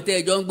fáwọn tẹ́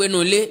ẹ jọ ń gbénu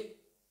lé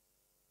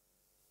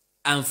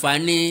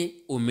àǹfààní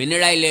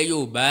òmìnira ilẹ̀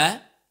Yorùbá.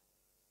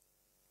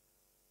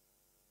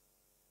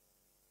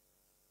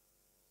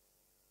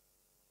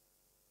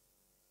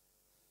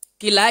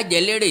 kí là á jẹ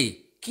lérè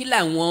kí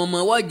làwọn ọmọ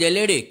wọ́n jẹ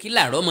lérè kí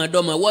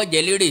làrọ́mọdọ́mọ wọ́n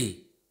jẹ lérè.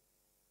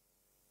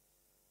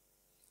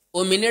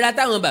 òmìnira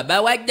táwọn bàbá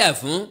wa jà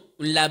fún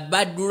ńlá bá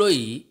dúró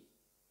yìí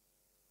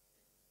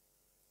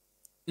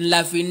ńlá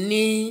fi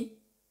ní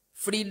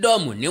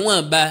fírídọ́ọ̀mù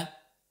níwọ̀nba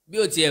bí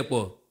ó tiẹ̀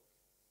pọ̀.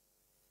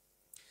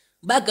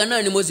 bákan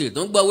náà ni mo sì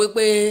tún gbọ́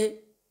wípé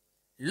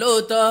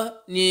lóòótọ́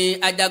ni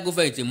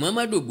ajagunfẹ̀yìntì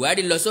Muhammadu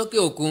Buhari lọ sókè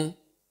òkun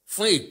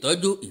fún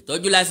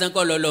ìtọ́jú lásán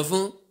kọ́ lọ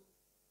fún.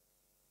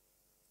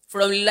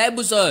 from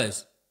reliable source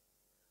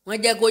wọ́n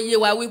jẹ́ kó yé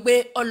wa wípé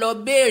ó lọ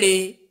béèrè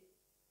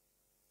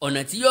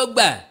ọ̀nà tí yóò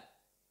gbà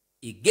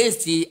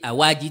against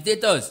àwa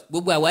agitators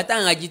gbogbo àwa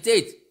táwọn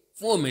agitate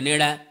fún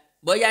òmìnira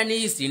bóyá ní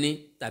east ni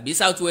tàbí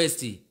south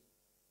west.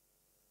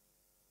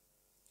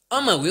 ó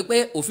mọ̀ wípé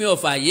òfin ò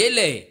fààyè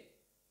lẹ̀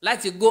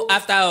láti go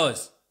after us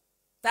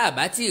tá a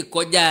bá tí ì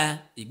kọjá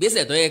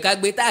ìgbésẹ̀ tó yẹ ká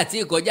gbé tá a tí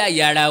ì kọjá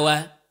ìyá ara wa.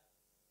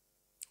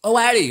 ó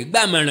wá rè é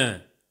gbàmọ̀ràn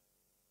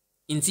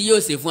ntí yóò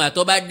ṣe fún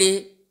àtọ́ bá dé.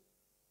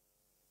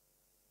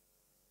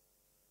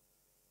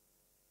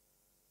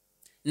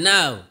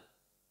 now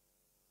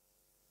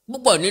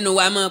púpọ̀ nínú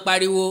wa máa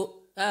pariwo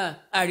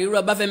àríru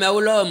Ọbáfẹ́mi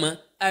Awólọ́wọ̀ mọ́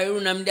àríru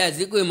Nnamdi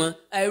Azikiwe mọ́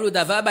àríru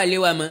Tafawa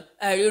Balewa mọ́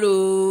àríru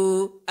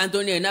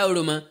Anthony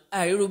Enahoro mọ́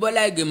àríru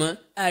Bọ́lá Ìgè mọ́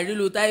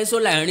àríru Táyé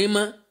Sólàrin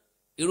mọ́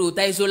irú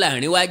Táyé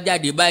Sólàrin wá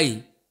jáde báyìí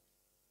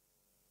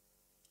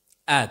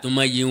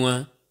àtúmọ̀yé wọn.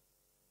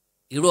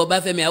 irú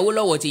Ọbáfẹ́mi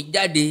Awólọ́wọ̀ ti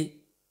jáde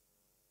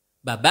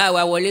bàbá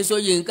wa Wọlé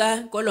Ṣóyínká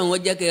kọ́lọ̀ wọn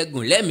jẹ́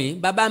kẹ́gùn lẹ́mìí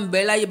bàbá ń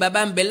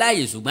bẹ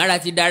láàyè ṣùgbọ́n ara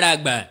ti dára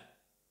àgbà.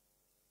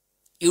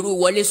 irú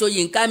Wọlé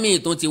Ṣóyínká míì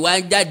tún ti wá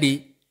jáde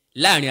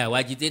láàrin àwa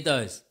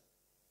agitators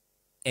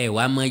ẹ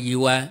wá mọyì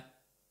wa.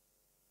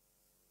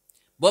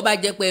 bó bá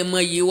jẹ́ pé ẹ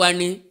mọyì wa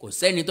ni kò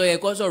sẹ́ni tó yẹ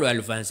kó sọ̀rọ̀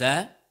àlùfànṣá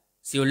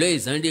sí olóyè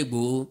Sunday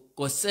Igboho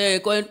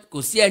kò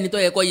sí ẹni tó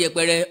yẹ kó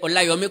yẹpẹrẹ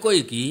Ọláyọmí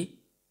Koiki.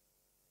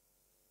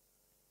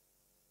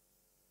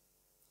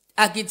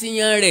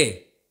 akitiyan rẹ̀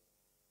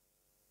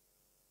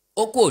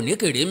ó kò ní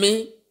kèrémí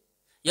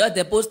yóò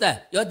tẹ pósítà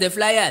yóò tẹ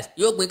flyers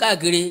yóò pín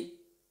káàkiri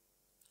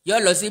yóò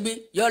lọ síbí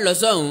yóò lọ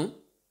sọ́hún.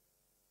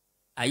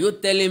 Are you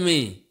telling me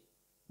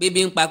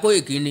bíbí ń pa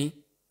Koiki ni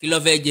kí ló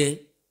fẹ́ jẹ?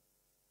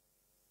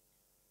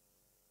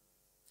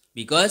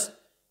 because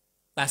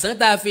pàṣán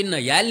tá a fi nà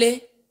yálé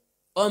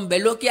ó ń bẹ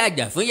lókè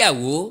àjà fún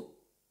ìyàwó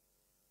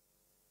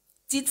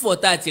tit for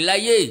tat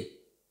láyé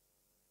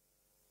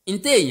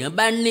ntẹ́ èèyàn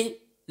bá ní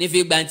ní fi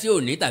gba tí ò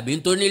ní tàbí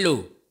tó nílò.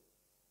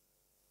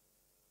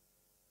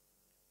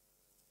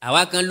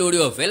 àwa kan lórí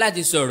ọ̀fẹ́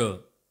láti sọ̀rọ̀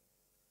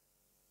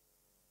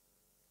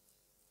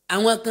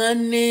àwọn kan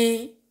ní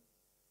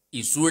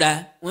ìṣúra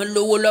wọn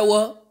lówó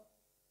lọ́wọ́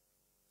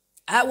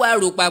á wá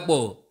rò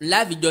papọ̀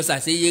láfijọ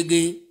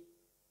ṣàṣeyege.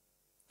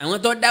 àwọn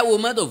tó dáwọ́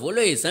mọ́tò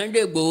fọlọ́yè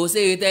Sunday Igboho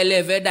ṣé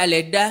tẹ́lẹ̀ fẹ́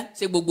dálẹ̀ dá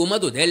ṣé gbogbo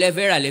mọ́tò tẹ́lẹ̀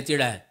fẹ́ rà lẹ́tì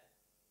rà.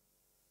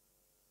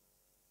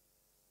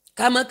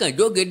 ká má kàn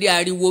jó ògèdè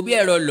ariwo bí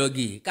ẹ̀rọ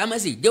lọ́gì ká má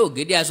sì jẹ́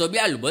ògèdè aṣọ bí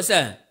àlùbọ́sà.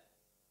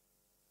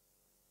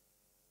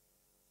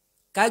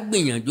 ká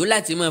gbìyànjú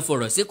láti máa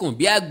fọ̀rọ̀ síkùn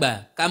bí àgbà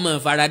ká máa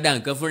farada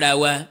nǹkan fúnra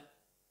wa.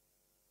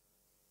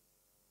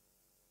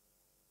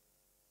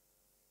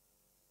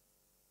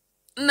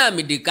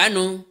 Nnamdi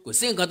Kanu kò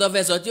sí nǹkan tó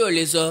fẹ́ sọ tí ò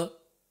lè sọ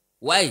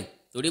wáì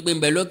torí pé ń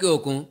bẹ lókè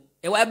òkun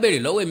ẹ wá béèrè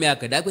lọ́wọ́ èmi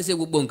Àkàndá pé ṣé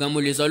gbogbo nǹkan mo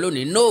lè sọ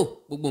lónìí no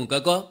gbogbo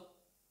nǹkan kọ́.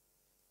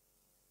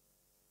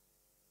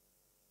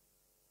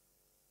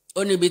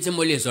 ó níbi tí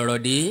mo lè sọ̀rọ̀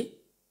dé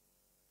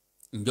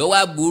ǹjọ́ wá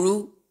burú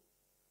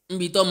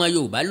níbi tọ́mọ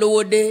Yorùbá lówó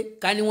dé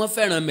ká ní wọ́n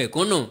fẹ́ràn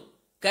mẹ̀kúnnù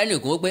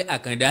kẹ́nìkan pé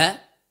Àkàndá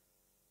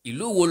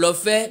ìlú wo lo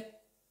fẹ́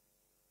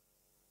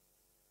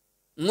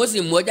n ó sì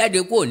mú ọ jáde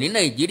kúrò ní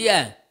Nàìjíríà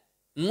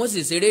n ó sì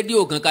ṣe rédíò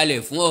kan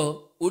kalẹ̀ fún ọ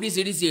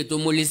oríṣiríṣi ètò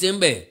mo lè ṣe ń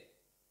bẹ̀.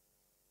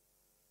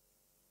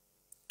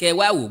 kẹ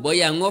wá wò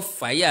bóyá wọn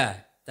fàyà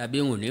tàbí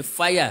wọn ò ní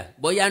fàyà,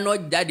 bóyá náà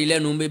jáde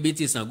lẹ́nu bébí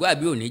ti Ṣàngó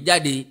àbí ò ní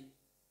jáde.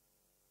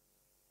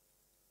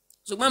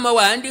 ṣùgbọ́n mo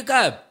wà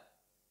handicap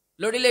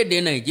lórílẹ̀‐èdè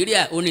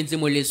Nàìjíríà, ó ní tí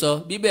mo lè sọ,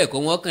 bí bẹ́ẹ̀ kọ́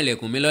wọ́n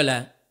kànlẹ̀kùn mi lọ́la.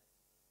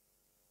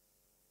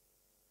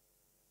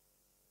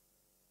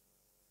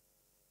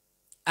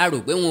 a rò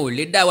pé wọn ò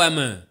lè dá wa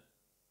mọ̀.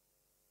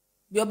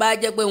 bí ó bá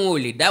jẹ́ pé wọn ò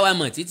lè dá wa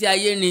mọ̀ títí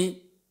ayé ni,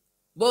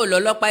 bó lọ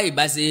ọlọ́pàá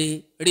ìbá ṣe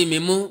rí mi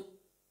mú.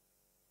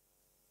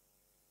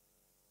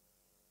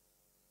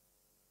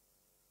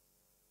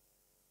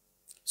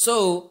 so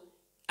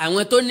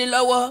àwọn tó ní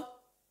lọ́wọ́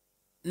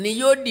ni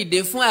yóò dìde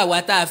fún àwa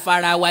tá a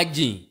fara wa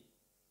jìn.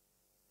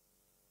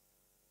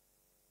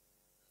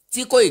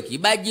 tí Koiki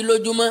bá jí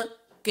lójúmọ́,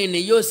 kí ni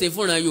yóò ṣe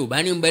fúnra Yorùbá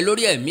ní bẹ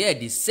lórí ẹ̀mí ẹ̀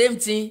the same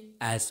thing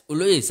as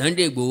olóyè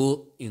Sunday Igboho,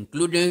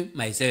 including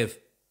myself.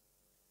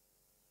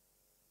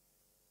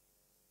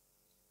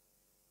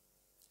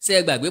 ṣé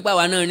ẹ gbàgbé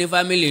pàwa náà ní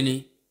fámìlì ni?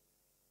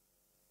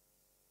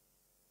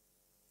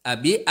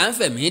 àbí à ń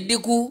fẹ̀mí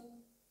dínkù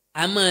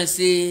a máa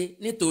ṣe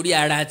nítorí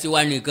ara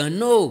tiwa nìkan?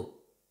 no.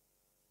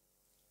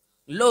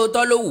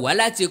 lóòótọ́ ló wù wá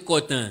láti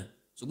kọ̀tàn,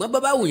 ṣùgbọ́n bó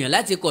bá wùyàn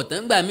láti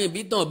kọ̀tàn gbà mí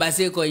bí tàn ọba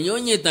ṣe kọ ìyẹn ó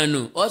yìn tàn nù,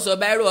 ọ sọ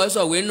báírò ọ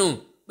sọ̀wé nù,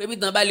 pé bí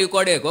tàn bá lè kọ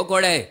rẹ̀ kọ́kọ́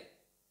rẹ̀.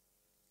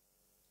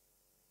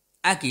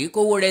 a kì í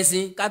kówó rẹ sí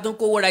ká tún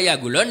kówó ra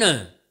yàgò lọ́nà.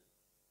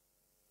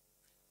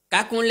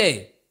 kákúnlẹ̀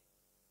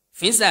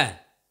fínsà,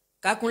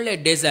 kákúnlẹ̀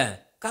dẹ̀sà,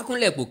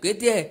 kákúnlẹ̀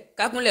pòkété ẹ̀,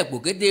 kákúnlẹ̀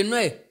pòkété inú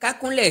ẹ̀,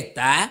 kákúnlẹ̀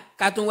tà á,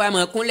 ká tún wá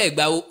mọ kúnlẹ̀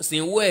gba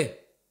sínwó ẹ̀.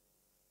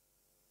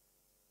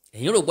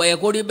 ẹ̀yin rò pé yẹ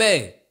kó rí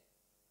bẹ́ẹ̀?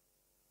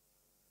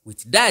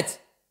 with that,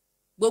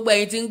 gbogbo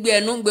ẹ̀yin tí ń gbé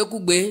ẹnu ń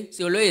gbékúgbé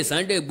sí olóyè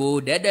Sunday Igboho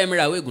dẹ́dẹ́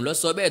mìíràn wégun lọ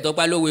sọ bẹ́ẹ̀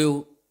tọ́pá lówe o.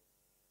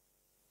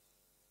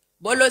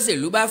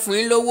 bọ́lọ́sẹ̀lú bá fún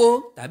yín lówó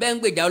tàbí ẹ̀ ń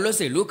gbèjà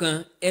olóṣèlú kan,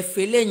 ẹ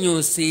fi lẹ́yìn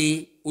ṣe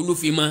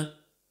olúfimọ́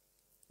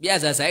bí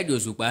àṣà Saheed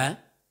Òṣùpá.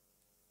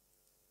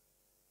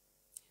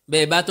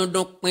 bẹ́ẹ̀ bá tún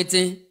dún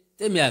píntín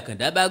tèmi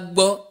Àkàndá bá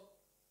gbọ́,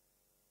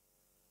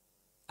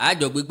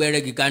 àjọ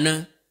gbígbẹ́rẹ́ kíkan náà.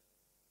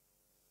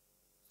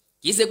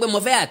 kì í ṣe pé mo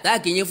fẹ́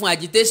àtáàkì yín fún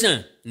agitation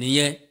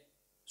nìyẹn,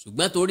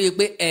 ṣùgbọ́n torí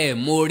pé ẹ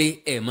mórè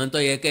ẹ mọ̀ tó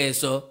yẹ kẹ́ ẹ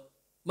sọ,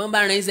 bọ́n bá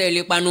rin iṣẹ́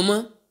ilé panu mọ́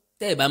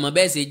tẹ́ ẹ bá mọ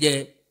bẹ́ẹ̀ ṣe jẹ́.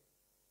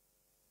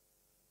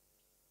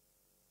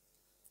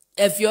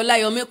 ẹ fi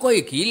Ọláyọmí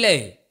Koiki lẹ̀.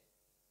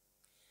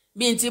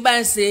 bí n ti bá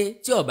ń ṣe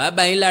tí ó bá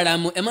bá yín lára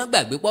mu, ẹ má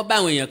gbàgbé pọ́ bá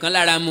àwọn èèyàn kan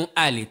lára mu,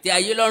 a lè tẹ́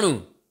ayé lọ́rùn.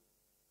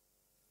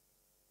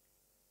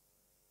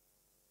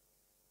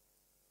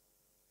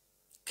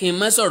 kí n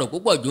má sọ̀rọ̀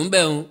púpọ̀ jù ń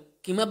bẹ̀ o,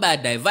 kí n má bàa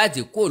divert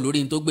kúrò lórí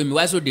n tó gbé mi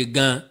wá sóde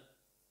gan-an.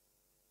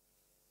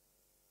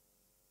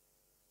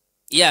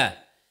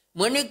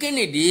 mo ní kí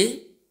nìdí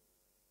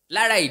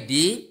lára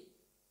ìdí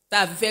tá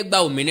a fi fẹ́ gba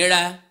òmìnira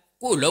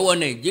kúrò lọ́wọ́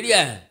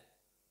Nàìjíríà.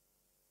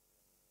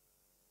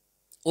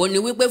 ó ní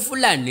wípé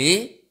Fúlàní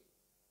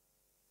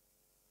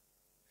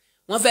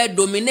wọ́n fẹ́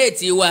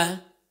dominate wa.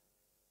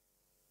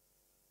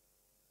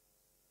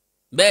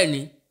 bẹ́ẹ̀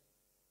ni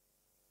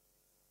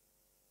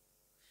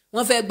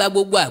wọ́n fẹ́ gba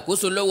gbogbo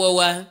àkóso lọ́wọ́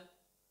wa,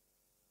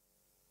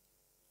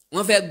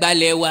 wọ́n fẹ́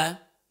gbalẹ̀ wa,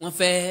 wọ́n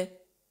fẹ́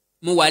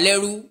mú wa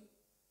lẹ́rú,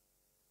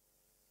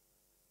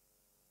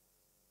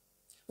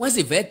 wọ́n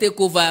sì fẹ́ take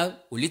over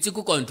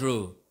political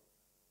control.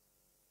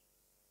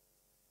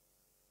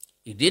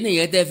 ìdí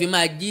nìyẹn tẹ́ fi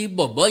máa jí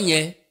bọ̀bọ́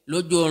yẹn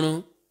lójú oorun,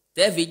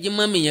 tẹ́ fi jí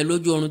mọ́mì yẹn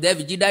lójú oorun, tẹ́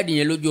fi jí dáàdì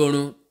yẹn lójú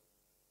oorun,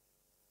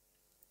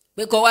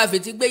 pé kó wá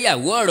fetí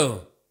gbéyàwó ọ̀rọ̀.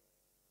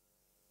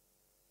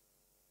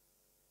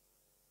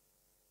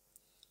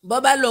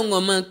 bọ́bá lòun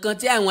ọmọ nǹkan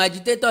tí àwọn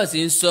agitators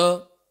ń sọ,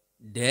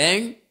 then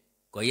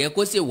kò yẹ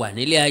kó sì wà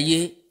nílé ayé.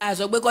 a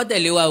sọ pé kó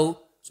tẹ̀lé wa o,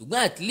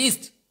 ṣùgbọ́n at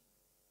least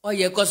ó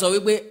yẹ kó sọ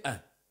wípé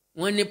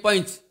wọ́n ní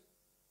point,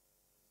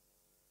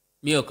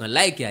 mi ò kàn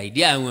láìkì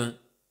idea wọn,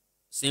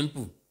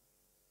 simple.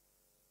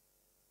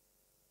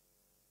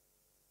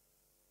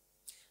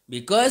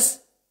 because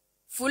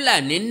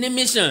Fúlàní ní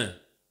mission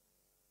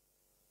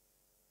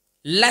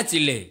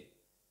látilẹ̀.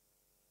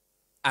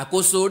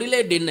 àkóso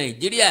orílẹ̀-èdè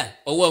Nàìjíríà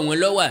ọwọ́ wọn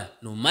ló wà,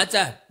 no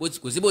matter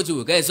kò sí bó ti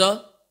wù ká ẹ sọ.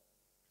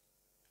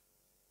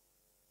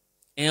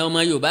 ọmọ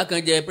Yorùbá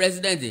kan jẹ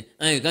president,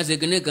 kan ṣe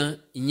kinní kan,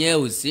 ìyẹn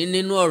ò sí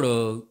nínú ọ̀rọ̀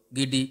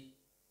gidi.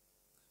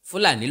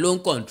 Fúlàní ló ń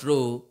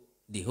control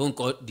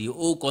the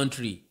whole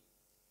country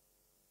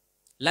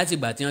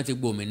látìgbà tí wọ́n ti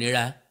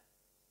gbòmìnira.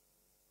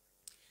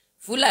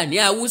 Fúlàní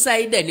Haúsá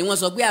idẹ̀ ni wọ́n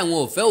sọ pé àwọn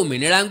ò fẹ́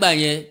òmìnira ń gbà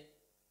yẹn.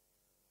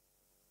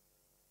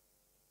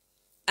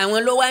 àwọn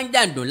ló wá ń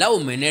jàǹdùn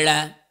láòmìnira,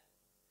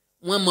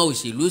 wọ́n mọ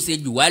òṣèlú ṣe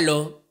jù wá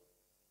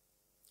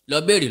lọ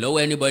béèrè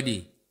lọ́wọ́ anybody.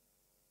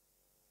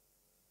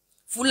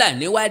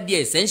 Fúlàní wá di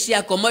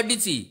essential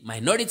commodity,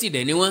 minority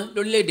dẹ̀ ni wọ́n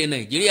lórílẹ̀‐èdè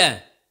Nàìjíríà.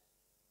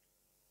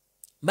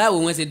 báwo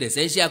wọ́n ṣe di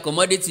essential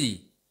commodity?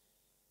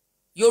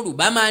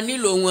 Yorùbá máa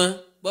nílò wọn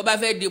bó bá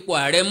fẹ́ dipò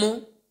ààrẹ mú,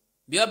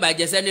 bí ó bá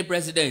jẹ́ senate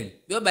president,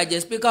 bí ó bá jẹ́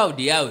speaker of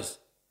the house.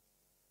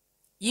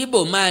 Yíbò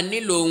máa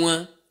nílò wọn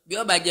bí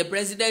ó bá jẹ́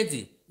president,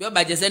 bí ó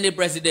bá jẹ́ senate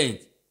president,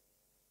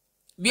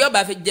 bí ó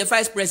bá fi jẹ́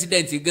vice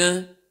president gan.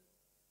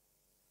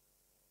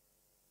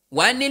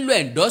 wà á nílò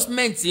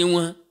endorsement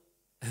wọn.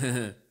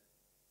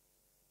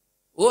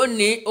 ó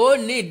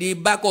ní ìdí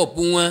backup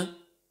wọn.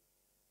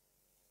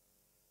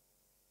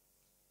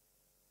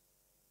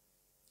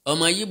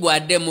 ọmọ Yíbò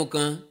adẹ́mu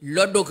kan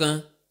lọ́dún kan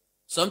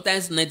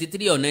sometimes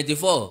 93 or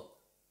 94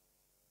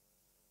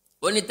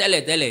 ó ní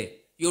tẹ́lẹ̀tẹ́lẹ̀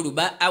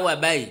Yorùbá á wà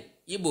báyìí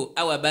Yíbò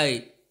á wà báyìí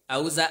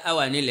Haúsá á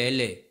wà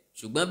nílẹ̀ẹ́lẹ̀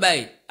ṣùgbọ́n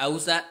báyìí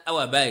Haúsá á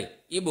wà báyìí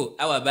Yíbò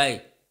á wà báyìí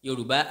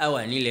Yorùbá á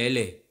wà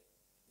nílẹ̀ẹ́lẹ̀.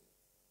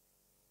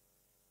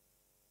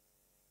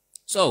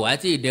 sọ wá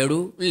tí ìdẹ̀rú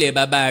ńlẹ̀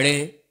bàbá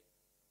rẹ̀.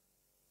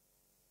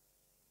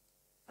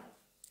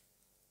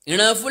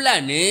 ìran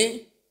Fúlàní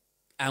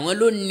àwọn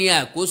ló ní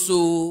àkóso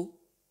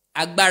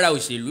agbára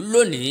òṣèlú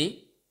lónìí.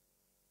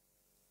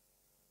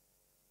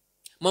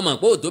 mo mọ̀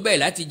pé ò tó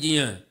bẹ́ẹ̀ láti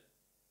jiyàn.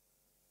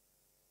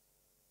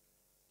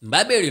 bá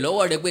béèrè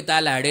lọ́wọ́ rẹ pé ta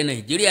láàrẹ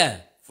Nàìjíríà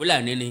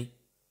Fúlàní ni.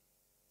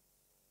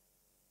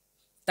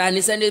 ta ni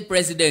Senate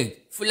President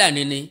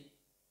Fúlàní ni.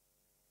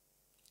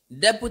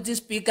 Deputy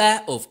Speaker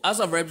of House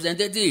of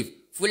Representatives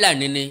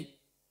Fúlàní ni.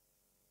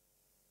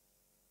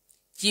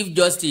 Chief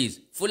Justice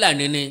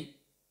Fúlàní ni.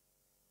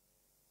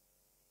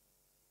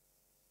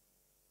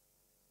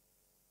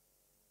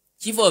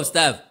 Chief of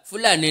Staff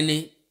Fúlàní ni.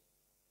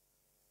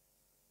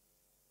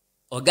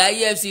 Ọ̀gá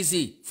EFCC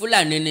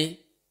Fúlàní ni.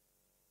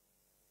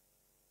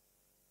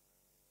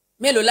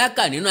 mélòó la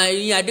kà nínú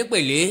ayé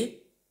Adépèlé?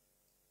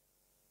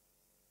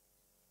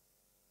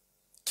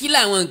 kí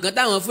làwọn nǹkan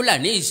táwọn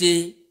Fúlàní yìí ṣe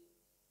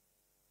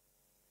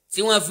tí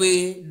wọ́n fi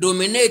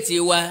dominate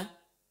wa,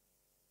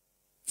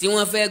 tí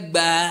wọ́n fẹ́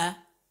gba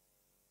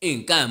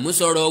nǹkan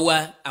àmúṣọrọ̀ wa,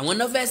 àwọn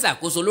náà fẹ́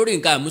ṣàkóso lórí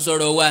nǹkan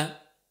àmúṣọrọ̀ wa.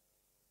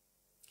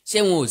 ṣé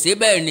wọn ò ṣe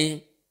bẹ́ẹ̀ ni?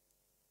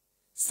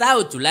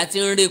 South láti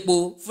ń répo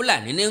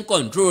Fúlàní ní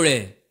control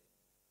rẹ̀.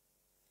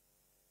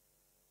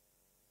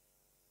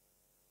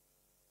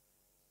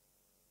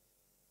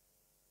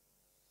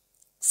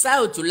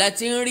 South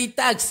láti ń rí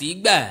táàsì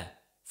gbà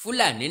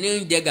Fúlàní ní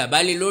ń jẹ gàba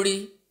lé lórí.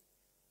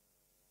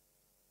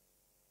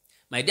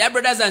 My dear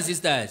brothers and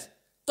sisters,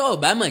 tó o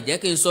bá mọ̀ jẹ́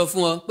kí n sọ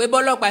fún ọ pé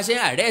bọ́lọ́pàá ṣe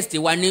arrest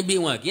wa níbí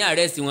wọn kì í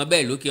arrest wọn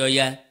bẹ́ẹ̀ lókè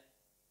ọya.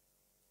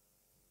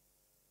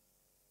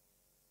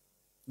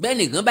 bẹ́ẹ̀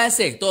nìkan bá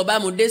ṣẹ̀ tó o bá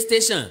mú dé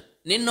station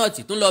ní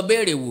nọ́ọ̀tì tún lọ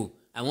béèrè wò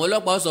àwọn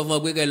ọlọ́pàá sọ fún ọ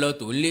pé kẹ́ lọ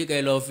tó ń lé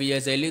kẹ́ lọ fi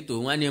ẹsẹ̀ lé tó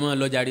wọn á ní mọ́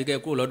lọ jàre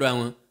kẹ́ kúrò lọ́dọ̀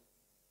àwọn.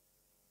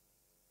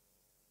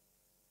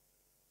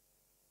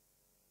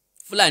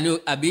 Fúlàní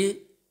àbí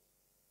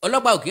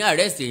ọlọ́pàá ò kí ń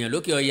arrest èèyàn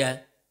lókè ọya,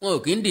 wọn ò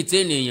kí ń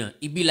detain èèyàn,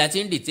 ibi la ti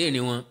ń detain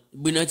wọn,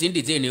 gbiná ti ń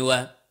detain wa.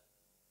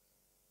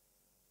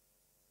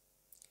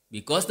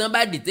 Because tán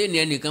bá detain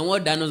ẹnìkan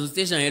wọ́n dáná sun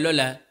station yẹn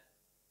lọ́la.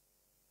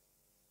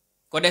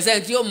 Kọ̀dẹ̀sẹ̀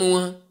tí ó mú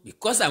wọn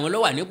because àwọn ló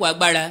wà nípò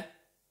agbára.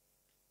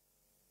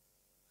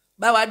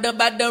 Báwa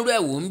bá dánrú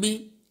ẹ̀ wò ń bí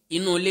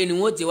inú ilé ni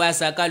wọ́n ti wá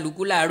sa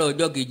kálukú láàárọ̀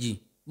ọjọ́ kejì.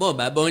 Bọ́n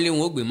bàbá wọn lé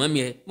wọn ó gbé mọ́mí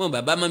ẹ, bọ́n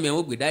bàbá mọ́mí ẹ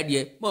wọn ó gbé dádì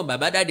ẹ, bọ́n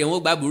bàbá dádì ẹ wọn ó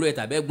gbá àbúrò ẹ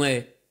tàbẹ́gbọ́n ẹ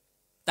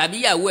tàbí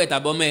ìyàwó ẹ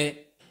tàbọ́mọ ẹ.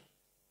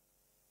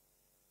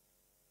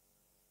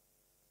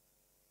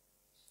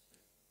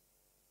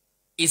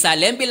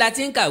 Ìsàlẹ̀ ń bí la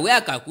ti ń kàwé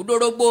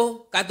àkàkúdórógbó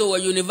ká tó wọ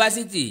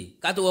yunifásitì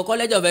ká tó wọ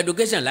college of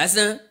education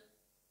lásán.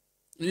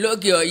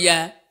 Lókè ọya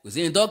kò sí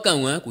ní tọ́kàn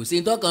wọn, kò sí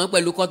ní tọ́kàn wọn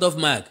pẹ̀lú cut off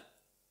mark.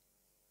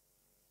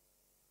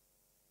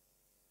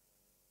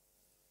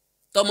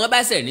 Tọmọ bá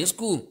ṣẹ̀ ní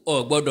skul ò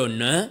gbọ́dọ̀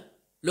ná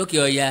lókè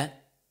ọya.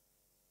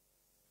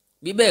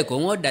 Bí bẹ́ẹ̀ kọ́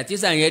wọ́n dá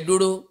tíṣà yẹn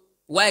dúró.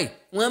 Why?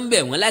 Wọ́n ń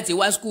bẹ̀ wọ́n láti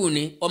wá skul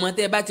ni ọmọ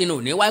tẹ́ bá ti nà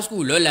ò ní wá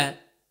skul lọ́la.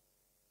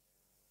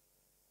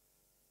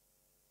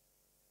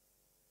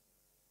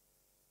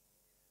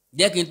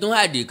 Jẹ́ kí n tún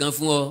àdè kan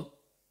fún ọ.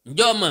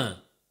 Ǹjọ́ mọ̀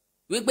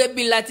wípé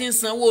bí la ti ń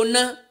sanwó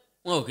ná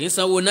wọn ò kí ń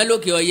sanwó ná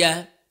lókè ọya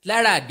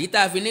lára àdí tá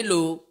a fi nílò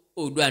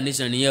Oòduà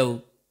nation nìyẹn o.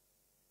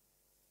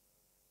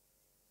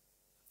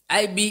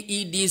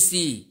 IBEDC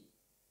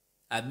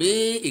àbí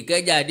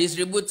Ìkẹjà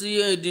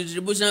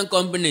distribution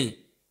company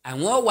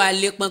àwọn wà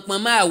lè pọnpọn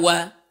máa wá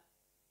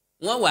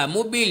wọ́n wà mú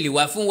bíìlì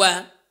wá fún wa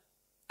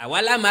àwa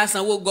la máa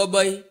sanwó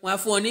gọbọi wọ́n á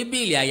fún ọ ní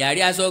bíìlì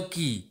àyàrí aṣọ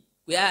kì í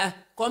pé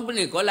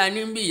company kọ́la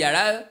ní bí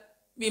yàrá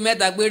bíi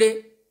mẹ́ta péré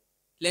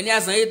lẹ́ni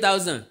àsan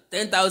 8,000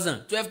 10,000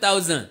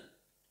 12,000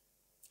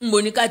 ń bo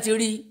ní ká ti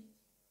rí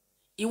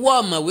ìwọ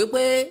ọmọ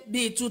wípé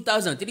bíi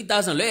 2,000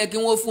 3,000 ló yẹ kí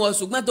wọ́n fún ọ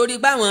ṣùgbọ́n torí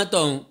báwọn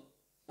tọ̀hún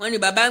wọ́n ní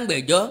bàbá ń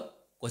gbẹ̀jọ́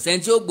kò sẹ́ni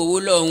tí ó gbowó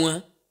lọ́wọ́ wọn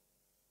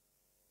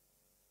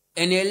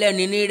ẹni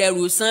ẹlẹ́ni ní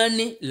rẹ́rù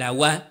sanni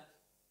làwa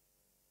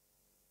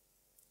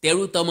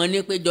tẹrú tọmọ ní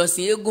péjọ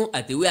sin eégún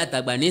àtìwé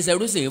àtàgbà ní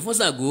sẹrúsìn fún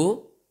Ṣàngó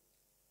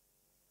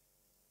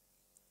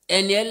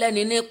ẹni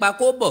ẹlẹ́ni ní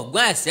pakó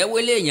bọ̀gbọ́n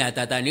àṣẹwélé èèyàn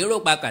àtàtà ní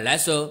ròpa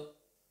kàlásọ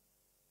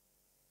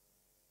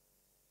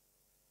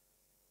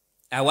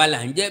àwa là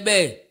ń jẹ́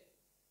bẹ́ẹ̀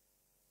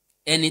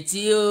ẹni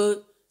tí ó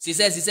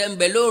ṣiṣẹ́ ń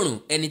bẹ lóòrùn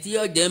ẹni tí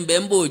yóò jẹ́ ń bẹ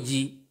ń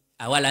bòjì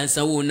àwa là ń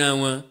sanwó náà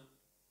wọn.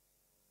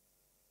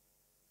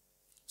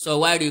 Sọ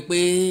wá rí i pé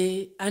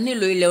a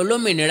nílò ilẹ̀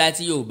olómìnira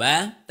ti Yorùbá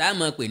tá a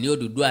máa pè ní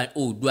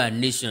Oòduà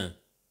nation.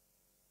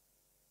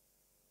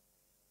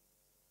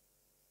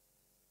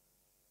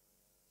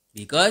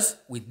 Because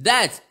with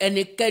that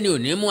ẹnikẹ́ni ò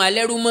ní mú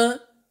alẹ́rú mọ́.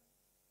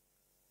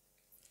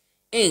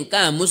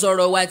 nǹkan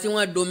àmúṣọrọ̀ wa tí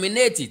wọ́n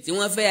dominate tí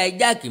wọ́n fẹ́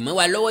hijack mọ́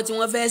wa lọ́wọ́ tí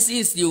wọ́n fẹ́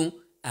síìsì òun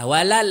àwa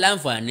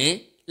láǹfààní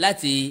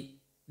láti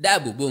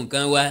dáàbò bo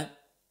nǹkan wa.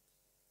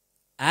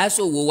 a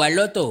ṣòwò wa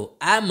lọ́tọ̀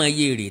a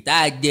mọye èrè tá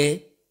a jẹ.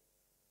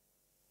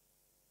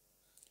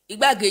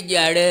 igbákejì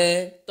ààrẹ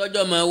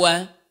tọ́jọ́ mọ́ wa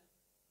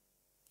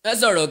wọ́n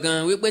sọ̀rọ̀ kan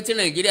wípé tí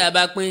nàìjíríà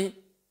bá pín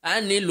a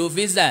nílò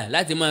visa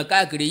láti máa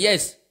káàkiri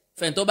yes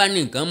fẹ́ni tó bá ní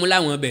nǹkan mú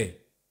láwọn bẹ̀.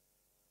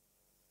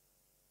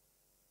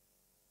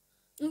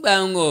 ńgbà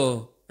ń wọ̀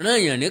rán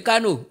èèyàn ní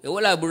Kánò èwo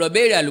làbúrò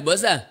béèrè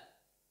àlùbọ́sà.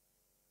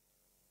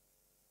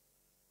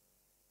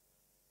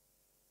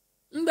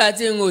 ńgbà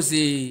tí n ò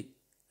sì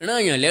rán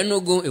èèyàn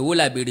lẹ́nugun èwo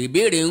làbèrè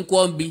béèrè ń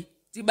kọ́ bí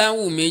tí bá ń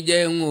wù mí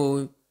jẹ́ ń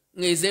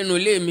ìsẹ́nu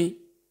ilé mi.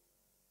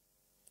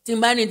 tí n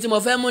bá ní tí mo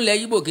fẹ́ múlẹ̀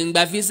yíbò kí n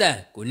gba físà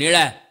kò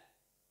nira.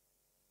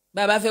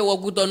 bàbá fẹ́ wọ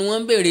Kútọ́nù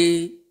wọ́n ń béèrè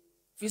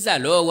físà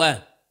lọ́wọ́ wa.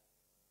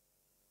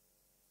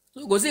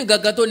 kò sí nǹkan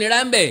kan tó nira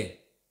ń bẹ̀.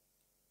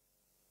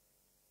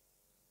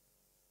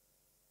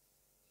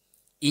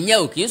 ìyẹn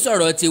ò kì í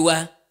sọ̀rọ̀ tiwa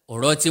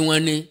ọ̀rọ̀ tiwọn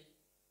ni.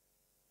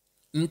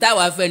 n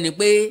táwa fẹ́ ni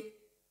pé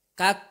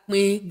ká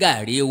pín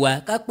gàrí wa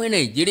ká pín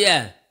Nàìjíríà.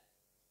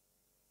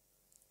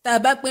 tá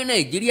a bá pín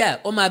Nàìjíríà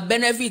ó máa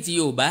bẹ́nẹ́fìtì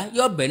Yorùbá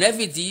yóò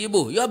bẹ́nẹ́fìtì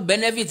Ìgbò yóò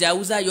bẹ́nẹ́fìtì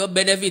Haúsá yóò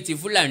bẹ́nẹ́fìtì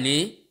Fúlàní.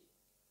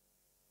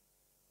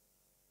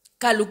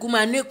 kálukú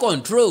máa ní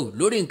control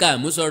lórí nǹkan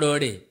àmúṣọrọ̀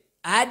rẹ̀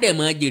á dẹ̀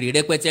máa jèrè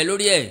rẹpẹtẹ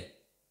lórí ẹ̀.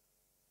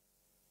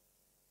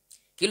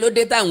 kí ló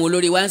dé táwọn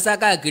olórí wa ń sá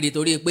káàkiri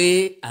torí pé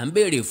à ń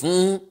béèrè fún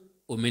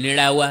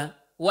òmìnira wa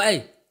why?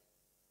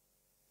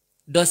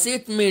 does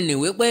it mean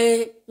wípé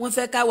wọ́n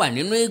fẹ́ ká wà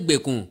nínú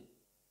ìgbèkùn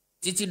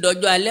títí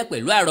dọjọ́ alẹ́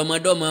pẹ̀lú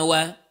àrọmọdọ́mọ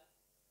wa?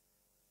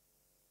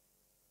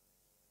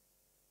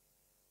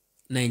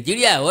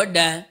 Nàìjíríà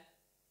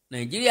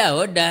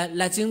ó dáa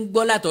láti ń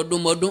gbọ́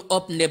látọdúnmọdún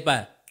up nepa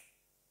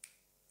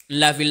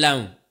ńlá fi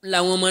láhùn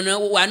làwọn ọmọ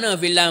wa náà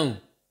fi láhùn.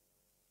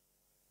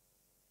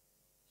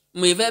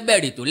 mo ìfẹ́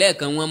bẹ̀rẹ̀ tó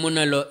lẹ́ẹ̀kan wọn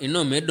múná lọ inú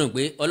mi dùn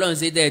pé Ọlọ́run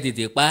ṣe tẹ́ ẹ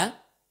tètè pa á.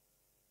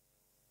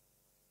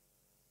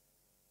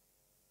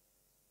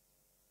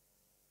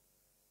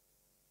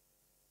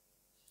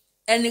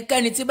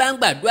 ẹnikẹ́ni tí bá ń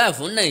gbàdúrà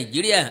fún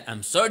Nàìjíríà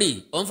I'm sorry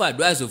ó ń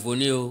fàdúrà ṣòfò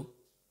ni o.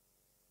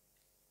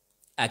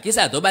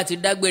 àkísà tó bá ti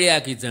dágbére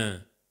àkìtàn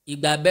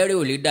ìgbà abẹ́rẹ́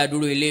ò lè dá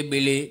dúró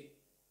elébele.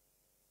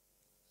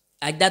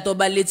 ajá tó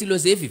bá létí ló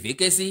ṣe é fìfé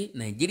ké sí.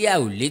 Nàìjíríà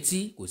ò létí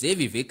kò ṣe é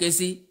fìfé ké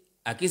sí.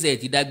 àkísà ẹ̀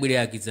ti dágbére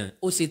àkìtàn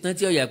ó ṣe tán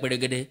tí ó yà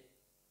pẹrẹgẹdẹ.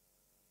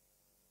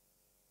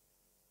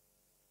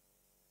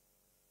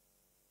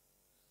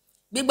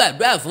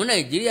 gbígbàdúrà fún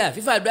Nàìjíríà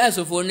fífàdúrà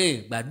ṣòfò ni.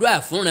 gbàdúrà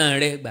fúnra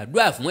rẹ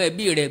gbàdúrà fún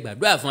ẹbí rẹ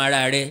gbàdúrà fún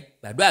ara rẹ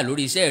gbàdúrà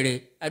lórí iṣẹ́ rẹ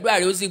àdúrà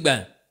rẹ ó sì gbà.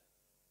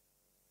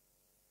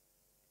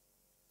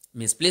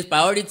 misplaced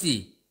priority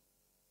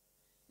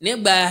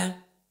nígbà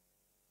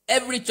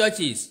every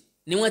churches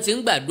ni wọ́n ti ń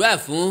gbàdúrà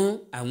fún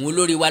àwọn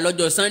olórí wa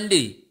lọ́jọ́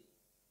Sunday.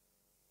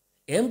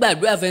 ẹ̀ ń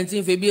gbàdúrà fẹ́ tí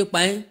ń fi bí pa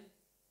ẹ́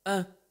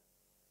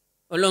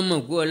ọlọ́mọ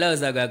kú ọlá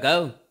ọ̀sàgàgà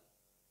o.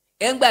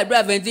 ẹ̀ ń gbàdúrà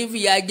fẹ́ tí ń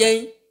fìyà jẹ́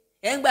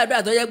ẹ̀ ń gbàdúrà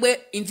tó yẹ pé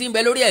n ti ń bẹ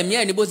lórí ẹ̀mí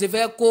ẹ̀ ní bó ṣe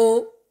fẹ́ kó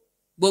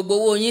gbogbo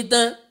owó yín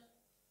tán.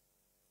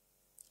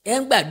 ẹ̀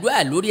ń gbàdúrà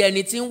lórí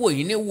ẹni tí ń wò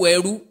yín ní wo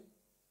ẹrú.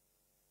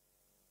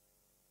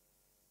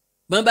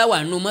 bọ́n bá wà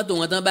nínú mọ́tò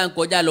wọn tán bá ń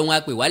kọjá lọ wọn a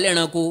pè wá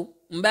lẹ́ranko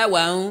ń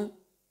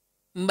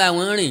bá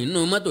wọn rìn nínú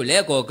mọ́tò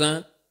lẹ́ẹ̀kọ̀ọ̀kan.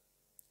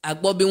 a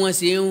gbọ́ bí wọ́n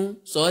ṣe ń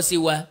sọ ọ́ sí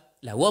wa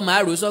làwọ́ máa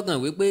rò sọ́kàn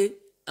wípé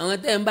àwọn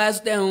tẹ́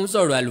ń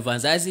sọ̀rọ̀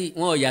àlùfànṣá sí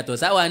wọn ò yàtọ̀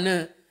sáwa náà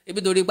ibi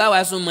torí páwa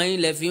súnmọ́ yín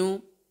lẹ fi ń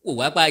wò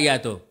wá pa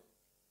yàtọ̀.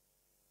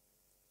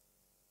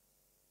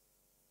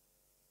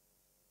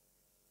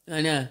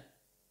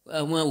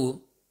 àwọn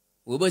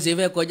wò bó ṣe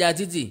fẹ́ kọjá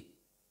títì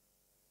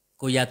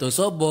kò yàtọ̀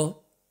sọ́bọ.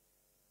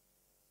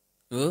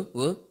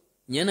 ó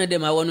ìyẹn náà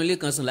dẹ̀ máa wọnú ilé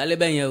kan sùn lálẹ́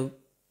bẹ́ẹ̀ yẹn o.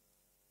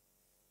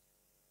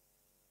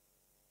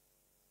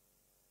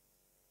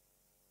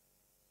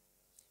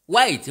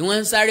 wáì tí wọ́n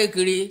ń sáré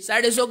kiri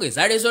sáré sókè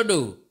sáré sódò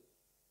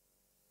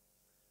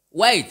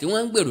wáì tí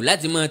wọ́n ń gbèrò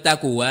láti máa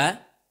takò wá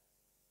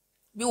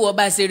bí wọ́n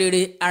bá ṣe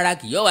rere ara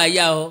kì yọ́ wá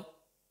yá ọ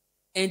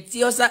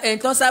ẹni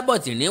tó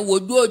sábọ̀tì ní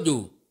wojú òjò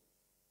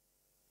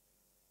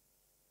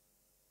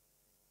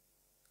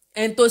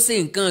ẹni tó ṣe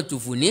nǹkan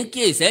tùfù ní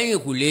kíyè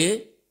sẹ́yìn kùlé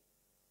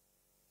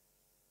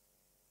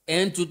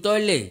ẹni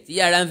tutọ́lẹ̀ tí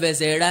yàrá ń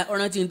fẹsẹ̀ ra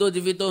ọ̀ràn tí n tó ti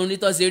fi tó ń rí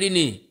tọ́sí rí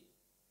ni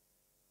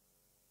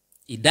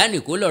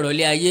ìdánìkó lọ̀rọ̀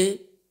lé ayé.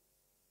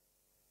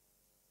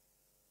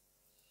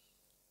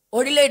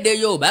 orílẹ̀-èdè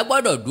Yorùbá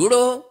gbọ́dọ̀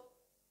dúró.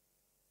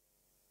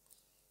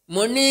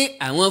 mo ní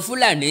àwọn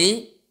Fúlàní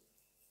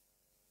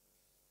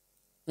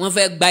wọ́n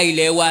fẹ́ gba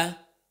ilẹ̀ wa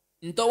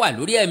ntọ́ wà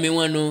lórí ẹ̀mí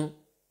wọn nu.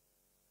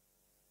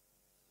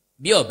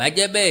 bí ó bá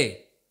jẹ́ bẹ́ẹ̀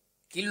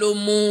kí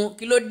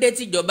ló dé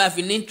tíjọba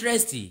fi ní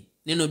interest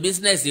nínú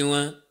bísínẹ́sì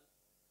wọn.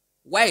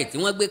 wáyé tí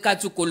wọ́n gbé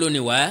kátú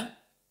koloni wá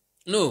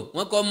no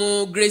wọ́n kọ́ mú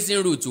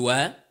grazing route wá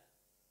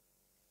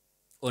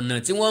ọ̀nà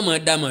tí wọ́n mọ̀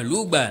dá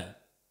màlúù gbà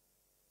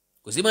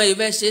kò sí máa yẹ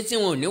fẹ́ ṣe tí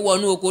wọn ò ní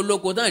wọnú oko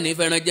lóko tán ní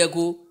fẹ́ràn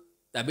jẹ́ko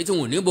tàbí tí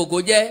wọn ò ní boko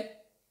jẹ́.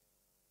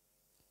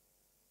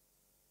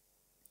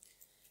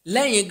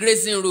 lẹ́yìn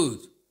grazing road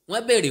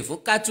wọ́n béèrè fún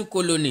cattle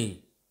colony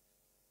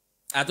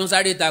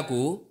àtúnsáré takò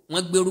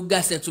wọ́n gbérú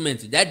gas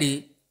settlement jáde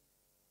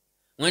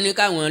wọ́n ní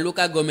káwọn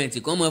local government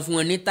kan mọ̀ fún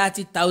wọn ní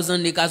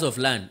 30,000 acres of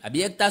land àbí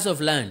hectares of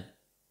land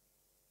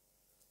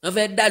wọ́n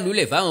fẹ́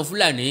dàlúlẹ̀ fáwọn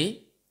Fúlàní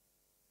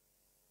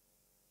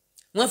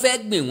wọ́n fẹ́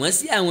gbìn wọ́n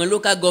sí àwọn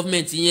local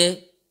government yẹn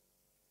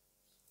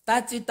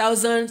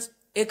 30,000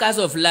 acres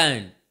of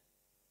land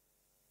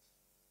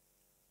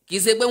kì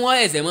í ṣe pé wọ́n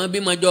ẹ̀sẹ̀ mọ́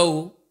bímọ jọ o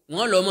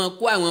wọ́n lọ mọ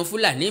kó àwọn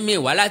Fúlàní míì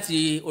wá láti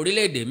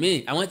orílẹ̀-èdè míì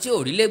àwọn tí ò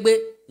rí légbé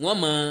wọ́n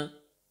mọ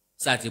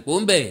ṣàtìpó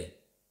ń bẹ̀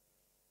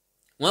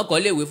wọ́n kọ́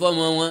léèwé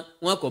fọ́mọ wọn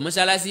wọ́n kọ́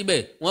mọ́ṣáláṣí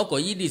bẹ̀ wọ́n kọ́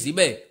yídì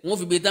síbẹ̀ wọ́n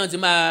fi ibi táwọn ti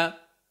máa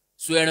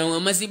so ẹran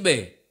wọn mọ́ síbẹ̀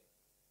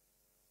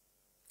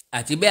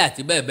àti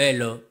bẹ́ẹ̀ bẹ́ẹ̀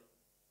lọ.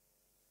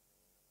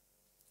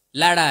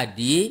 lára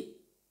àdí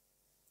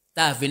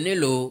tá a fi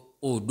nílò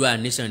Oòduà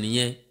nation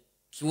nìyẹn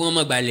kí wọ́n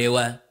má gbalẹ̀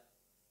wa.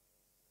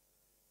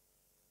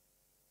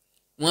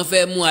 wọ́n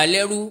fẹ́ mú a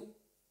lẹ́rú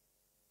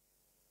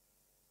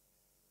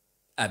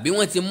àbí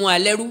wọ́n ti mú a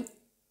lẹ́rú.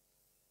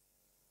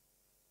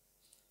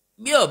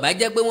 bí ó bá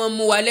jẹ́ pé wọ́n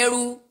mú wa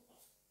lẹ́rú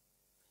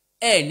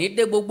ẹ̀ ní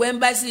dé gbogbo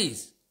embassies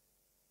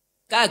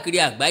káàkiri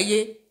àgbáyé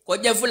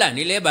kọjá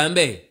Fúlàní lẹ́bàá ń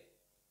bẹ̀.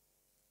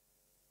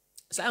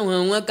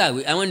 sáwọn wọn kàwé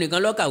àwọn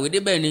nìkan ló kàwé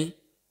débẹ̀ ni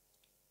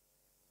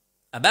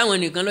àbáwọn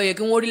nìkan ló yẹ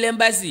kí wọ́n rí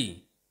lẹ́mbàsì.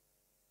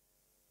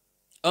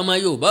 ọmọ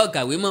Yorùbá ò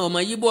kàwé mọ́ ọmọ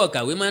Yíbò ò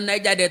kàwé mọ́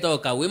Niger Delta ò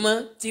kàwé mọ́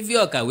TV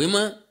ò kàwé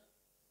mọ́.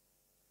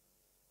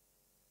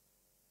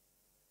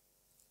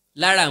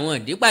 lára àwọn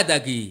ìdí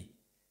pàtàkì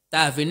tá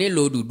a fi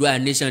nílò Oòduà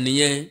nation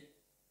nìyẹn.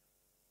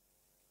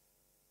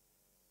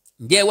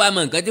 ǹjẹ́ wàá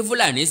mọ nǹkan tí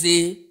Fúlàní ṣe?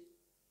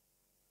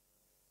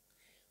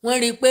 wọ́n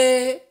rí i pé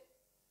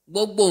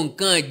gbogbo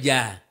nǹkan ìjà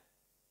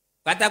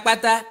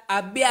pátápátá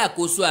abẹ́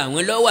àkóso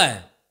àwọn ló wà.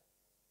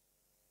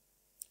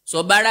 sọ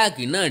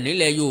báràkì náà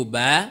nílẹ̀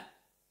Yorùbá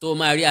tó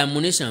máa rí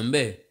ammunition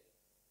bẹ́ẹ̀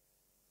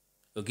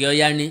Òkè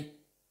Ọya ní.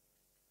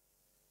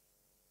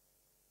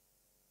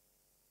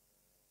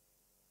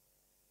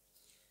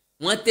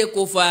 wọ́n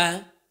tẹ́kọ̀ fa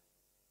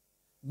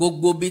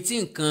gbogbo ibi tí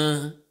nǹkan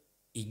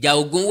ìjà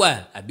ogun wà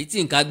àbí tí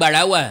nǹkan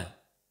agbára wà.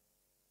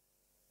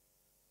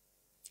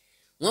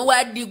 wọ́n wá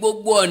dí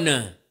gbogbo ọ̀nà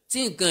tí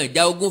nǹkan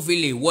ìjà ogun fi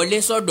lè wọlé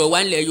sọ́dọ̀ wa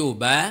nílẹ̀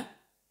Yorùbá.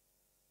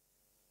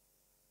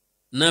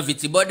 náà fi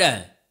ti bọ́dà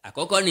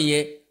àkọ́kọ́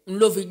nìyẹn ń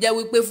ló fi jẹ́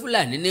wípé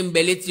Fúlàní ní ń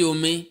bẹ létí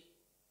omi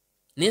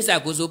ní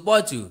ìṣàkóso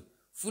pọ́ọ̀tù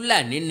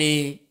Fúlàní ní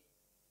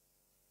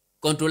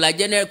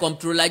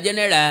comptroller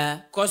general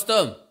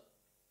custom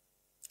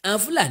àwọn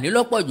Fúlàní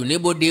lọ́pọ̀ jù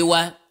níbodè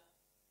wa.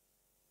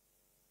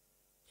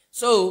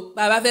 so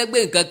bá a bá fẹ́ gbé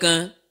nǹkan kan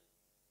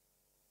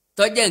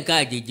tó jẹ́ nǹkan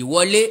àjèjì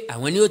wọlé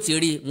àwọn ni ó ti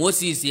rí wọn ó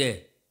sì sí ẹ̀.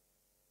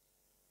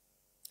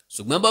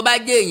 ṣùgbọ́n bọ́ bá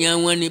jẹ́ èèyàn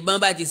wọn ni bọ́n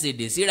bá ti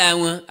ṣèdè síra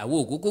wọn àwọn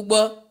òkúkú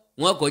gbọ́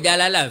wọn kọjá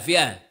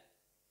lálàáfíà.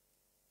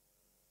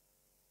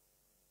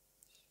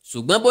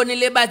 ṣùgbọ́n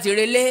bónílé bá ti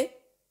relé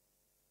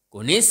kò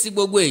ní sí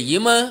gbogbo èyí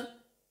mọ́.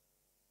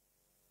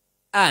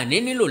 a ní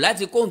nílò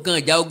láti kó nǹkan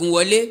ìjà ogun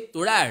wọlé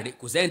torí ààrẹ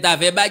kò sẹ́ni tá a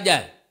fẹ́ bá jà.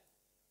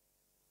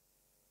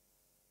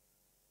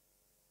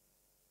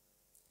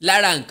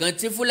 lára nǹkan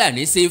tí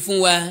Fúlàní ṣe fún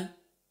wa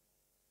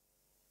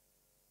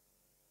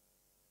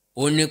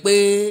ò ní pé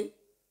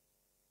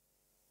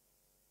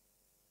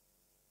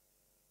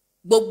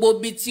gbogbo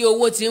bí tí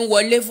owó ti ń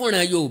wọlé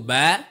fúnran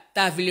Yorùbá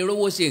tá a fi lè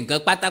rówó ṣe nǹkan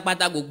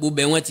pátápátá gbogbo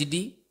bẹ́ẹ̀ wọ́n ti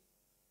dí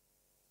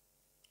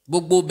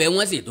gbogbo bẹ́ẹ̀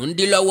wọ́n sì tún ń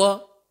dí lọ́wọ́.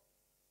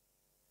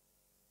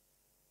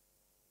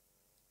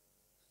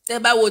 tẹ́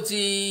bá wo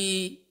ti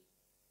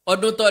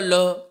ọdún tó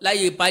lọ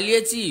láyé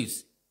palliatives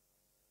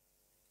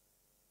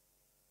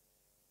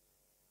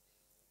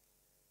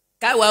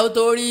káwa ó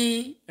tó rí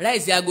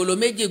ráìsì agolo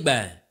méjì gbà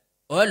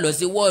ọ lọ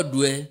sí wọ́ọ̀dù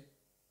ẹ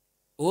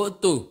ó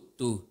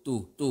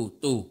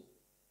tò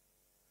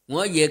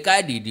wọ́n yẹ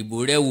káàdì ìdìbò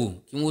rẹ wò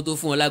kí wọ́n tó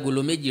fún ọ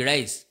lágolo méjì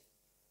ráìsì.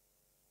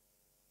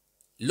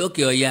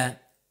 lókè Ọya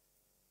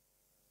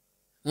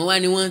wọ́n wá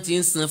ní wọ́n ti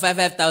ń san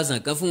 5,000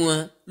 kan fún wọn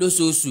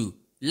lóṣooṣù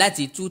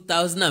láti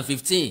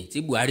 2015 tí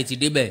Buhari ti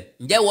débẹ̀.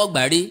 ǹjẹ́ wọ́n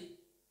gbà rí?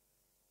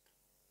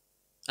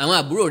 àwọn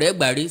àbúrò rẹ̀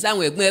gbà rí?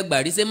 sáwọn ẹ̀gbọ́n ẹ̀ gbà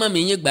rí? ṣé mọ́mí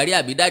yín gbà rí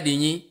àbí dáàdì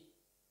yín?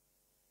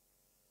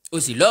 o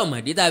sì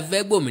lọ́ọ̀mọ̀dé tá a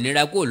fẹ́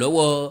gbòmìnira kó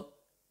lọ́wọ́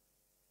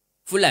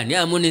Fúlàní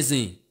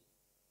amúnisìn.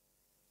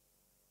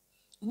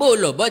 bó o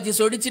lọ̀bọ́ ti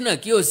sorí tínà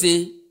kí o ṣe.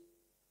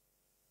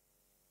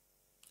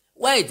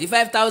 wáyé tí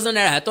 5,000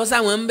 naira tọ́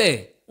sáwọn ń bẹ̀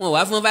wọ́n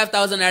wá fún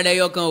 5,000 naira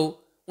ẹyọ kan o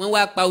wọ́n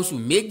wá pa oṣù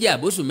méjì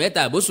àbóṣù mẹ́ta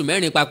àbóṣù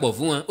mẹ́rin papọ̀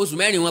fún wọn oṣù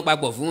mẹ́rin wọn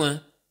papọ̀ fún wọn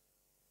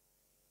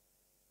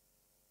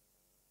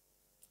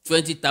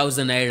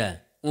 20,000 naira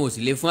wọn ò sì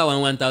lè fún àwọn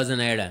 1,000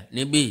 naira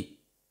níbí.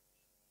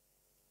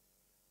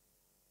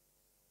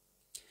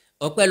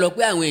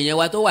 ọpẹ́lọpẹ́ àwọn èèyàn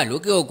wa tó wà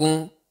lókè òkun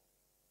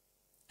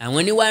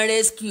àwọn ní wá ń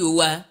rescue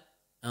wa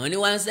àwọn ní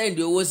wá ń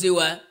sẹ́ǹdì owó sí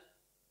wa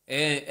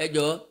ẹ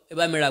jọ̀ọ́ ẹ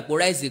bá mi ràpò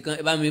ráìsì kan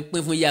ẹ bá mi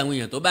pín fún iye àwọn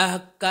èèyàn tó bá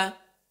ká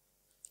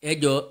ẹ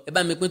jọ̀ọ́ ẹ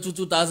bá mi pín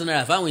 2,000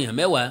 naira fáwọn èèyàn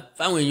 10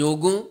 fáwọn èèyàn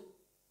 20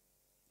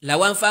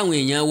 làwa ń fáwọn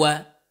èèyàn wa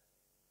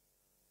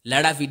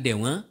lára fi dẹ̀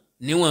wọ́n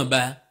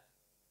níwọ̀nba.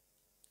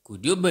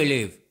 Could you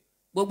believe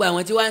gbogbo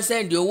àwọn tí wọ́n ń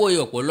sẹ́ǹdì owó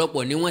yìí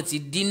ọ̀pọ̀lọpọ̀ ni wọ́n ti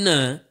dínà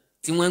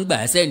tí wọ́n ń gbà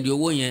sẹ́ǹdì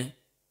owó yẹn.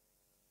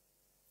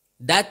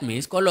 That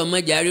means kọ́lọ́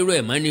mọ́jà rírò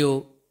ẹ̀ mọ́ ni o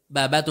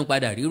bá a bá tún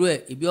padà rírò ẹ̀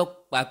ibi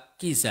ọ̀pá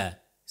kìsà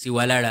sí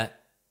wa lára.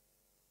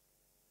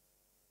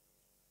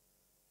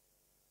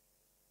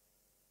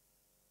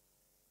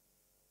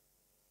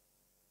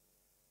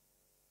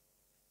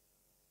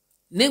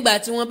 nígbà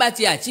tí wọ́n bá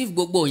ti achieve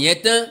gbogbo yẹn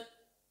tán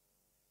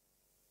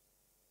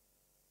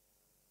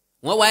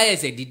wọ́n wá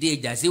ẹsẹ̀ dìde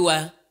ìjà sí wa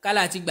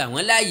kálá ti gbà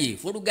wọ́n láàyè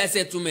fún rúgà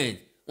settlement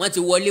wọ́n ti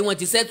wọlé wọ́n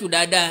ti settle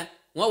dáadáa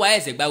wọ́n wá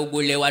ẹsẹ̀ gba gbogbo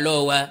ilẹ̀ wa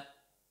lọ́wọ́ wa.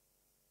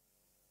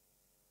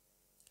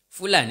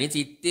 Fúlàní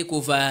ti take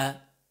over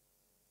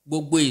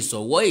gbogbo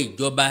ìsọ̀wọ́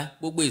ìjọba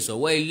gbogbo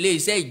ìsọ̀wọ́ ilé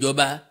iṣẹ́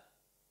ìjọba.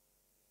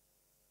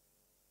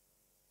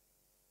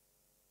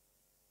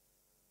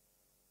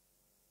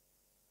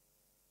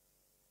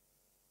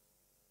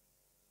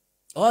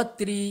 All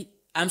three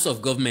arms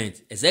of government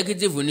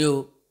executive ni o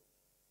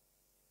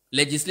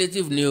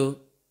legislative ni o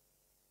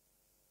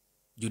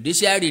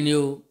judiciary ni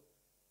o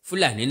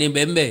Fúlàní ní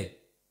bẹ́ẹ̀nbẹ́.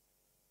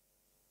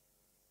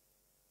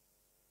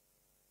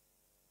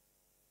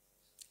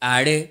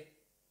 Ààrẹ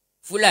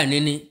Fúlàní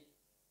ni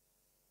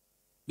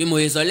bí mo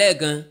yẹ sọ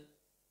lẹ́ẹ̀kan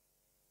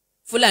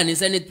Fúlàní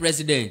senate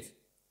president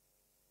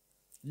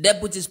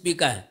deputy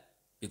speaker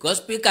because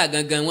speaker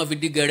gangan wọ́n fi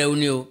dí gẹrẹ́wó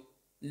ni o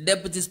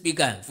deputy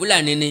speaker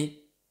Fúlàní ni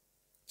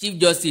chief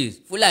justice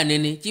Fúlàní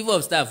ni chief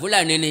of staff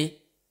Fúlàní ni.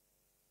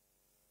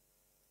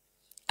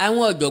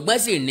 Àwọn ọ̀jọ̀gbọ́n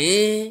sì ní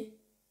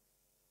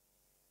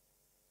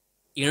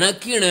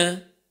ìrankíran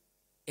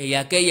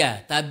ẹ̀yàkẹ́yà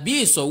tàbí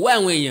ìsọ̀wọ́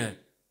àwọn èèyàn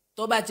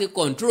tó bá ti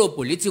control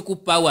political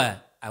power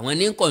àwọn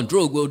ní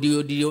control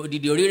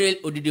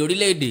odidi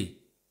orílẹ̀-èdè.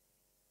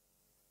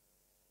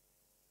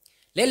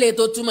 lélẹ̀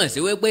tó túmọ̀ sí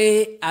wípé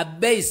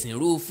abẹ́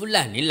ìsìnrú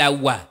Fúlàní la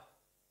wà.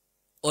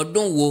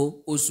 Ọdún wo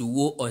oṣù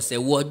wo ọ̀sẹ̀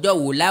wo ọjọ́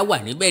wo la wà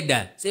níbẹ̀ dà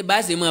ṣé bá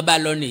ṣe mọ́ bá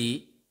lọ nìyí.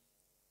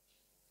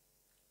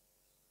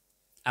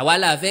 àwa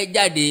la fẹ́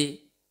jáde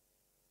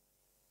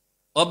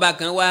ọba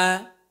kan wá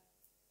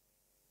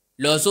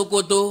lọ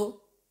Sókótó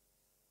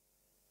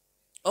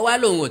ó wá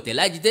lòun ò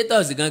tẹ̀lé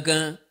agitators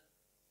kankan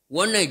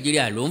wọ́n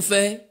Nàìjíríà ló ń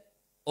fẹ́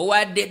ó wá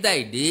dé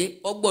tàìdé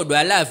ó gbọ́dọ̀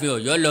Aláàfin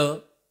Ọ̀yọ́ lọ.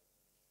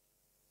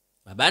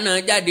 Bàbá náà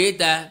jáde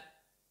ta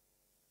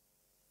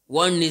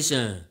one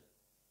nation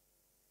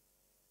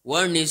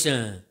one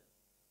nation.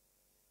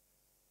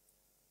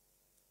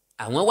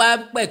 Àwọn wá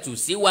pẹ̀tù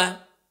sí wa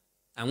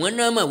àwọn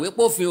náà mọ̀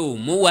wípé òfin ò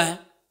mú wa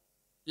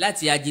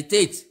láti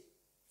agitate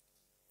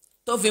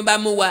tófin bá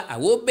mú wa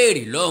àwo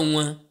béèrè lọ́wọ́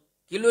wọn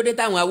kí ló dé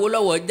táwọn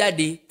Awólọ́wọ̀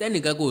jáde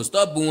tẹ́nìkan kò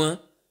stop wọn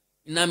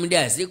Nnamdi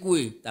Azikiwe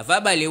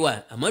Tafawa Balewa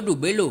Ahmadu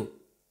Bello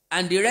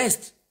and the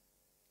rest.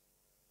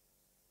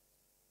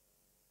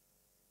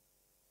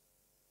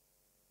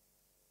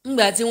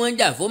 ńgbà tí wọ́n ń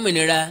jà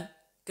fómìnira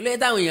kí ló dé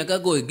táwọn èèyàn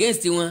kan go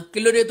against wọn kí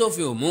ló dé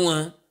tófin ò mú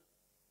wọn.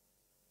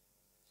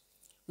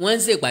 Wọ́n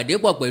ń ṣèpàdé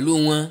pọ̀ pẹ̀lú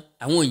wọn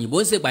àwọn òyìnbó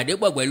ń ṣèpàdé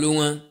pọ̀ pẹ̀lú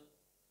wọn.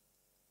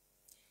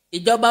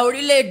 Ìjọba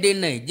orílẹ̀-èdè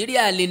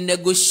Nàìjíríà lè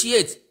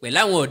negotiate pẹ̀lú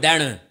àwọn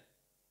ọ̀daràn.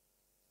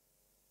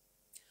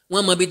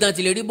 Wọ́n mọ ibi tán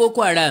ti lè rí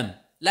Boko Haram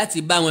láti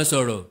bá wọn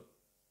sọ̀rọ̀.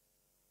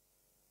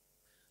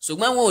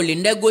 Ṣùgbọ́n wọn ò lè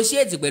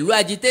negotiate pẹ̀lú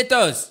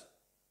agitators.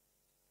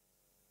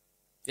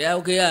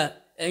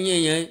 Ẹ̀yin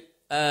èèyàn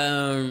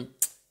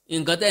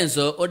nǹkan tẹ́ ń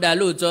sọ ó dáa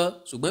lóòótọ́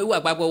ṣùgbọ́n ìwà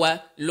àpapọ̀ wa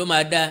ló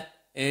máa dáa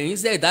ẹ̀yìn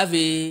sẹ́ẹ̀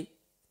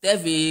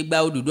tẹ́fì gba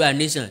Oòduà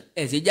nation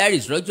ẹ̀ sì já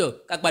restructure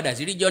ká padà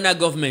sí regional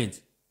government.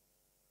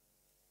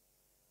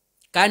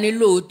 Ká ní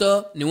lóòótọ́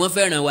ni wọ́n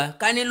fẹ́ràn wa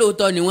ká ní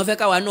lóòótọ́ ni wọ́n fẹ́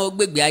káwa náà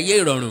gbègbè ayé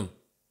ìrọ̀rùn.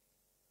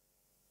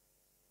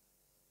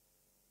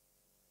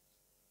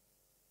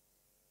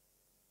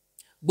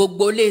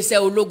 Gbogbo iléeṣẹ́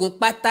ológun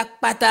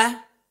pátápátá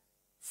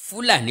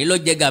Fúlàní ló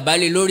jẹ gàba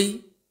lé lórí.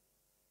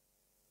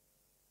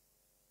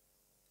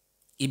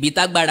 Ibi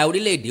tágbára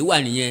orílẹ̀-èdè wà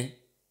nìyẹn.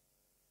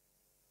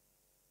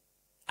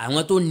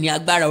 Àwọn tó ní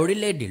agbára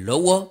orílẹ̀-èdè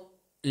lọ́wọ́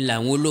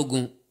làwọn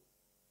ológun.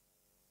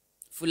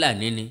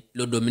 Fúlàní ni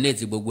ló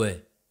dominate gbogbo ẹ̀.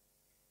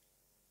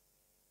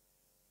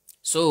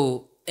 So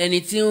ẹni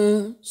tí ń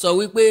sọ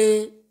wípé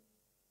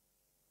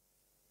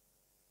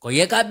kò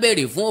yẹ ká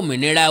béèrè fún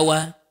òmìnira wa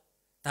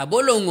tàbó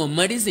lòun ò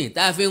mọ rísìn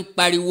tá a fi ń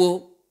pariwo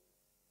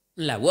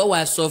làwọ́ wa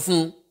sọ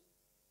fún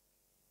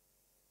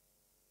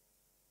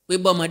pé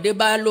bọ́mọdé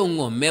bá lòun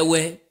ò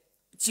mẹ́wẹ́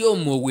tí ó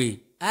mọ̀wé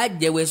á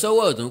jẹ́wẹ́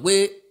sọ́wọ́ ọ̀tún pé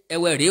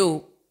ẹwẹ́ rèé o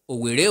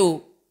òwe rèé o.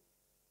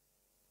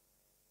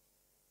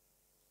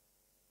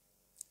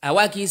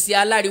 Àwa kì í ṣe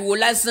aláriwo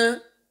lásán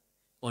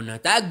ọ̀nà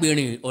tá a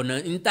gbèrìn ọ̀nà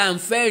ń tá a ń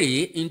fẹ́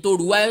rèé ń tó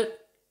ru wá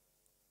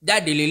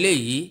jáde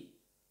lélẹ́yìí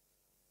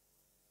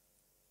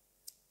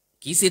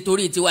kì í ṣe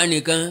torí tiwa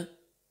nìkan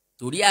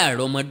torí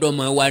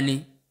àrọ́mọdọ́mọ wa ni.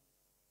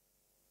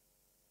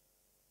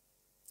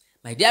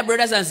 My dear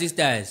brothers and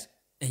sisters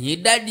ẹ̀yin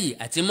dádì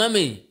àti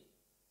mọ́mì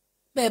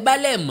bẹ́ẹ̀ bá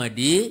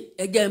lẹ́ẹ̀mọ̀dé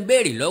ẹ jẹ́ ń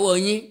béèrè lọ́wọ́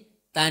yín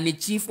ta ni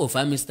chief of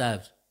army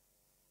staff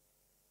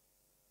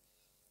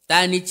ta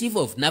ni chief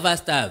of naval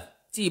staff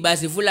tí ìbá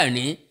ṣe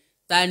Fúlàní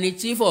ta ni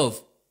chief of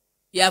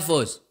air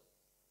force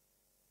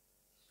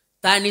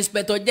ta ni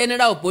inspector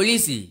general of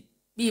police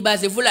bí ìbá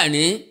ṣe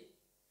Fúlàní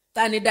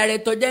ta ni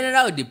Director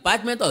General of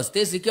Department of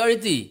State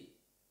Security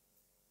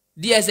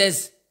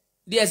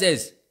DSS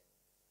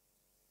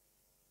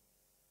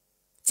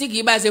tí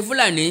kìí bá ṣe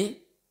Fúlàní?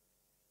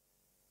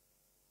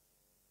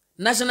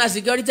 National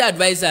Security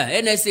Adviser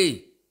NSA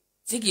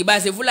tí kìí bá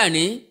ṣe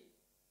Fúlàní?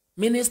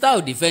 Minister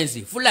of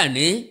Defence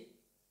Fúlàní?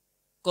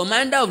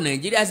 Commander of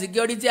Nigeria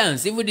Security and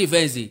Civil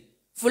Defence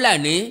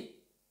Fúlàní?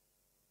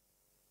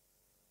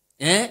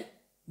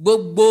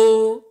 Gbogbo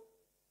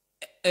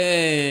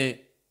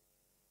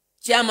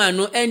chairman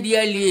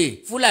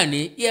NDLEA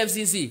Fúlàní,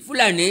 EFCC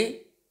Fúlàní,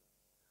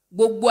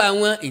 gbogbo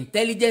àwọn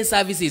intelligence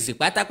services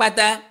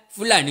pátápátá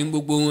Fúlàní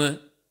gbogbo wọn.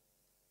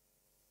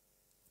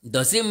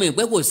 Dọ̀símì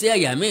pé kò sí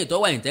ẹ̀yà míì tó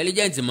wà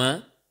intelligent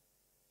mọ́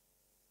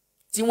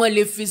tí wọ́n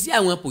lè fi sí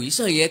àwọn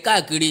position yẹn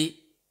káàkiri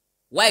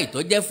wáì tó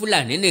jẹ́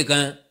Fúlàní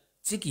nìkan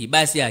tí kì í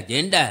bá ṣe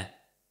agenda.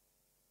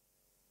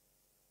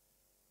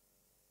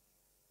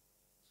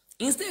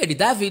 Instead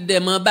tá a fi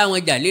dẹ̀mọ́ bá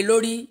wọn jà lé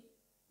lórí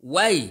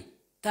wáì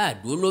tá a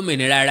dúró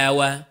lómìnira ara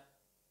wa.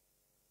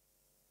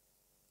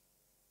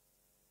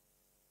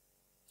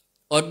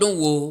 Ọdún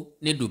wo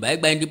ni Dubai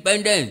gba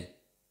independence?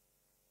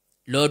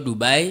 Lọ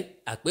Dubai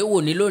àpéwò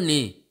ní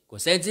lónìí, kò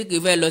sẹ́ni tí kì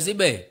í fẹ́ lọ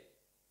síbẹ̀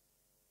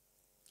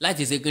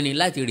láti ṣe kínni,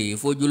 láti rèé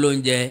fojú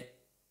lóúnjẹ.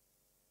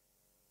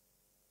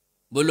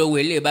 Bólówó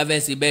ilé bá fẹ́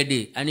sí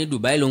birthday á ní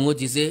Dubai lòun ó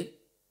ti ṣe.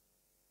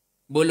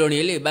 Bólórin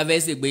ilé bá fẹ́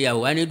sí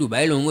ìgbéyàwó á ní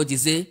Dubai lòun ó ti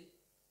ṣe.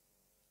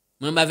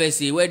 Wọ́n bá fẹ́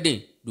sí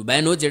wedding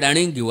Dubai ní ó ti ra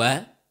ríǹgì wá,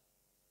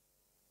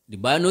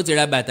 Dubai ní ó ti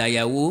ra bàtà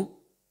ìyàwó,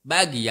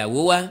 báàgì ìyàwó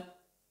wá.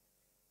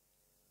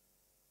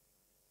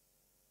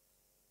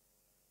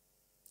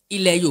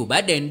 Ilẹ̀ Yorùbá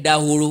dẹ̀ ń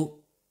dahoro,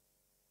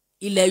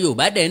 ilẹ̀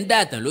Yorùbá dẹ̀ ń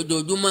dàtàn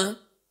lójoojúmọ́,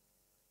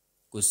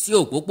 kò sí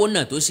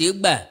òpópónà tó ṣeé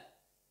gbà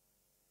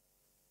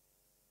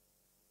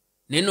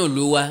nínú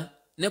ìlú wa,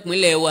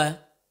 nípínlẹ̀ wa.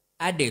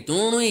 A dẹ̀ tún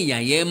rún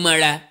ìyàn yẹn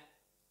mọ́ra.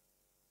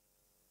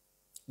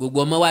 Gbogbo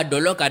ọmọ wa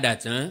dọlọ́kadà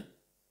tán,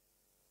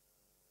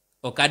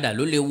 ọ̀kadà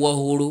ló lè wọ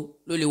horo,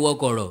 ló lè wọ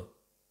kọ̀rọ̀.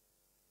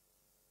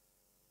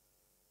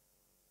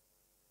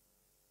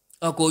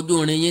 Ọkọ̀ ojú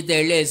irin yín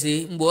tẹ́ lẹ́sẹ̀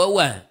ń bọ́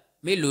wà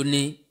mélòó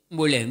ni, ń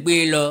bo lẹ̀ ń gbé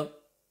lọ.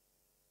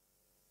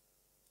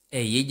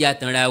 Ẹ̀yí já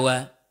tanra wa.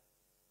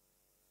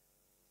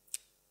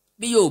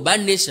 Bí Yorùbá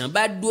nation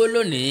bá dúró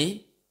lónìí,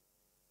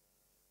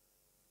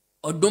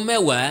 ọdún 10,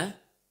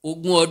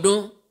 20 ọdún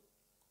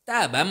tá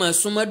a bá máa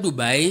súnmọ́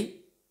Dubai,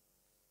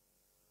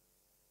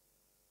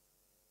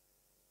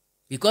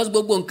 because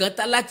gbogbo nǹkan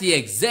tá láti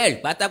excel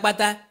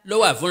pátápátá ló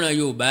wà fúnra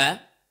Yorùbá.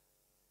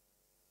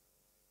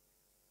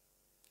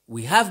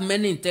 We have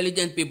many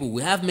intelligent people,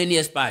 we have many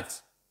experts.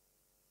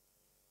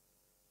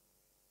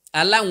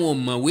 Aláwọn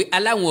ọ̀mọ̀wé,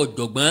 aláwọn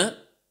ọ̀jọ̀gbọ́n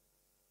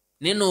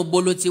nínú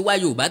bolo ti wá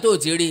Yorùbá tó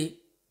ti rí,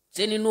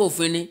 ṣé nínú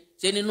òfin ni,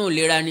 ṣé nínú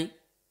ìlera ni,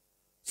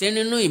 ṣé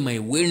nínú ìmọ̀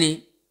ìwé ni,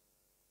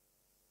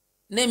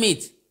 name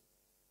it.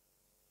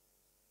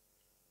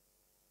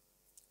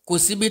 Kò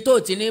síbi tó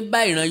ti ní bá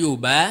ìran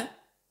Yorùbá.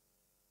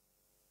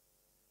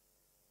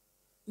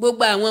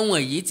 Gbogbo àwọn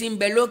wọ̀nyí tí ń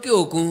bẹ lókè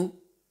òkun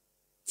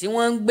tí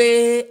wọ́n ń gbé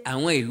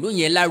àwọn ìlú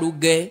yẹn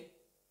lárugẹ,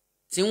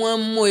 tí wọ́n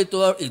ń mú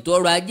ètò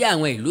ọrọ̀ ajé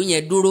àwọn ìlú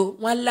yẹn dúró,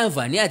 wọ́n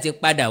láǹfààní àti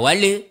padà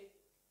wálé.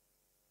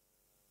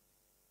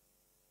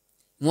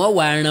 Wọ́n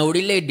wá ran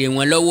orílẹ̀-èdè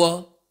wọn lọ́wọ́.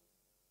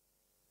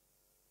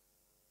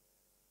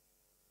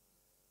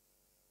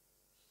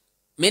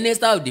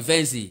 Minister of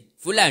Defence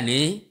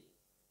Fúlàní,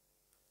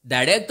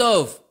 Director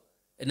of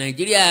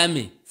Nigeria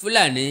Army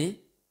Fúlàní,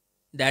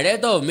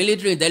 Director of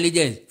Military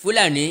Intelligence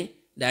Fúlàní,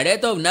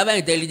 Director of Naval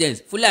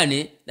Intelligence Fúlàní,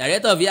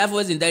 Director of Air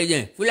Force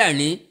Intelligence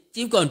Fúlàní,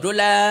 Chief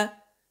Controller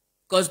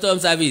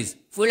Customs Service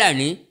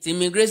Fúlàní, ti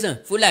Immigration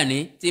Fúlàní,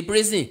 ti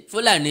Prison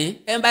Fúlàní,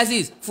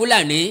 Embassies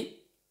Fúlàní.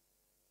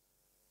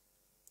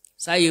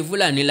 Sáyé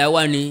Fúlàní la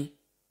wá ni.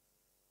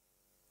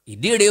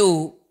 Ìdí rèé o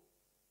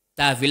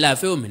tá a fi la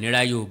fẹ́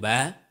òmìnira Yorùbá.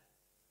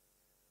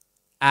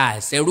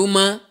 Àṣẹrú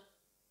mọ́.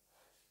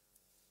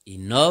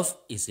 Enough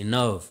is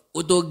enough.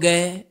 Ó tó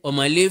gẹ́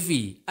ọmọ Léfì,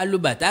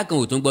 alùbàtà kan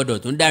ò tún gbọdọ̀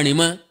tún dárin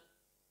mọ́.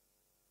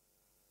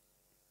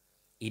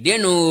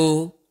 Ìdẹ́nu o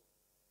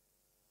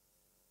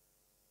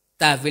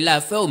tá a fi la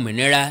fẹ́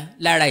òmìnira,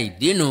 lára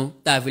ìdẹ́nu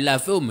tá a fi la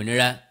fẹ́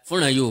òmìnira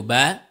fúnra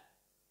Yorùbá.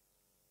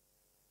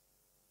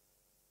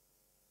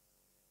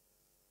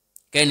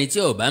 Kẹ́ni tí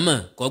ò bá mọ̀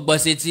kó gbọ́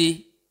sétí.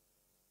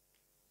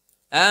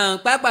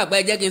 Pápápá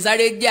jẹ́ kí n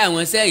sáré jẹ́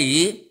àwọn iṣẹ́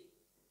yìí.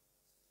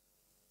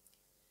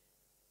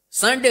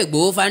 Sunday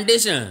Igboho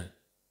Foundation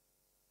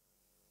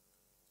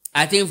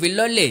àti ń fi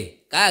lọ́lẹ̀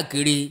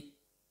káàkiri,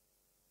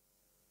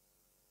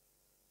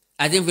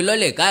 àti ń fi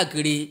lọ́lẹ̀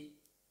káàkiri.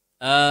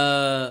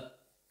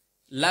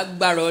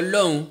 Lágbára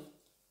Ọlọ́run,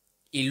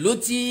 ìlú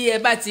tí ẹ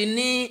bá ti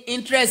ní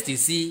interest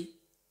sí,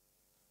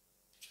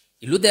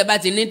 ìlú tẹ́ bá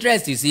ti ní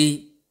interest sí,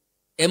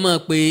 ẹ máa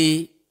pe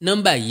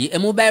nọ́mbà yìí, ẹ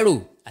mú báírò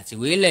àti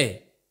ìwé lẹ̀.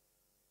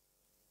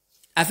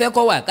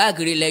 Afẹ́kọ́ wà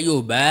káàkiri ilẹ̀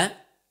Yorùbá.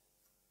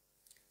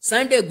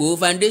 Sunday Igboho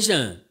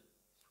Foundation,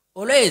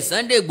 olóyè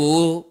Sunday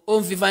Igboho ó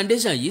ń fi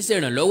foundation yìí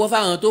ṣèrànlọ́wọ́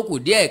fáwọn tó kù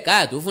díẹ̀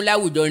káàtó fún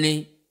láwùjọ ni.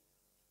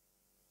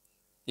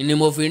 ni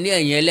mo fi ní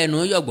ẹ̀yin ẹlẹ́nu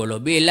yọ̀gbọ̀lọ̀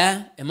bíi ilá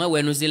ẹ má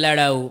wẹnu sí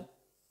lára o.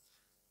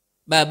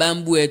 bá a bá ń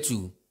bú ẹtù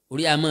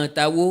orí a máa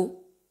tawó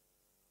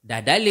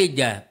dàdá lè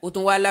jà ó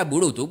tún wá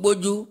lábúrò tó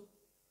gbójú.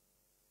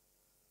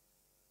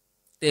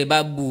 tẹ́ ẹ bá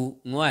bu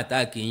wọn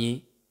àtàkì yín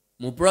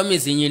mo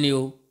promise yín ni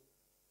o.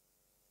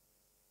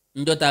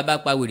 njọ́ tá a bá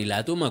pa wèrè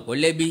tó mọ̀ kọ́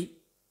lẹ́bí.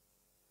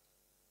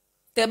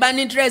 tẹ́ bá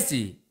ní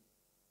tírẹ̀sì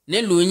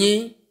nílùú yín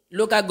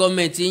local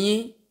government yín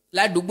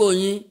ládùúgbò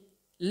yín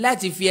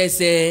láti fi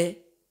ẹsẹ̀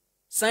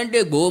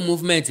Sunday Igboho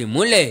movement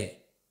múlẹ̀.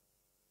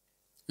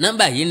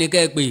 nọ́mbà yìí ni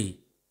kẹ́ ẹ pè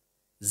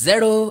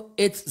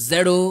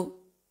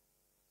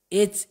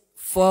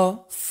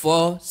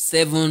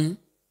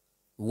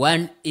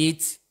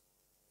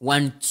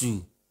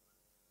 08084471812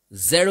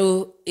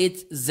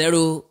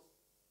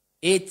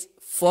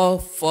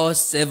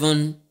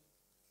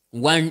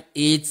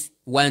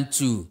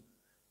 08084471812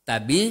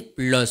 tàbí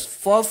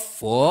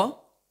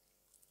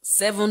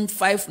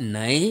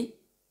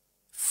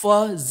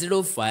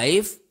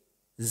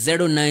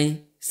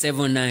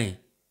 +447590500979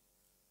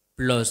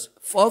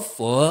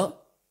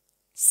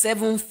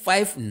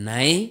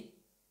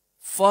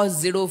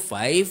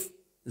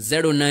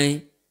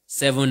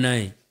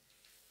 +447590500979.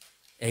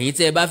 ẹ̀yin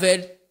tí ẹ bá fẹ́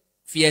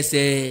fi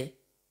ẹsẹ̀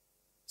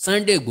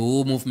Sunday Igboho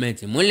movement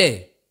múlẹ̀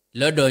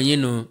lọ́dọ̀ yín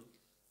nu.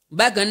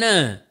 bákan náà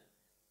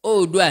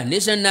Oòduà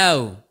national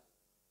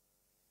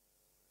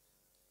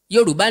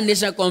Yorùbá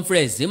Nation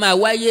Conference máa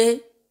wáyé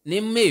ní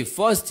May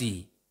 1st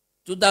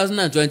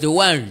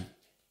 2021.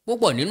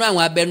 púpọ̀ nínú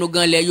àwọn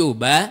abẹnugan ilẹ̀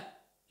Yorùbá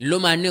ló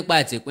máa nípa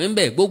àtìpín ń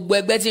bẹ̀. gbogbo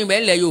ẹgbẹ́ tí ń bẹ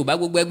ilẹ̀ Yorùbá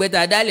gbogbo ẹgbẹ́ tá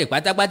a dálẹ̀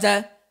pátápátá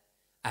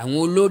àwọn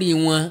olórí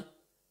wọn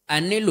a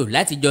nílò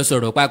láti jọ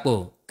sọ̀rọ̀ papọ̀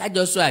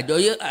kájọ sọ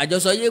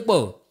àjọsọyé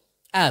pọ̀.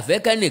 àfẹ́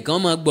kẹ́nìkan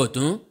máa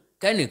gbọ̀tún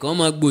kẹ́nìkan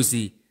máa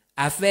gbòsì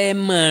àfẹ́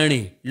máa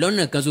rìn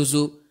lọ́nà kan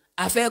ṣoṣo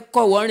àfẹ́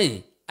kọ́wọ́rìn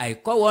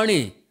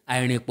àìkọ́wọ́rìn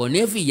àìrìnpọ̀ ní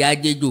fìyà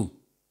jẹjò.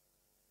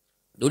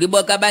 torí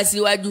bọ́ká bá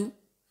síwájú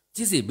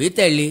tí sèbé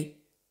tẹ̀lé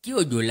kí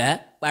òjòlá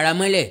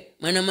paramọ́lẹ̀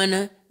mọ́nàmọ́ná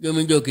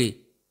jomijòkè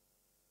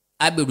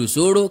abèrò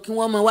sóró kí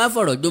wọ́n máa wá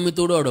fọ̀rọ̀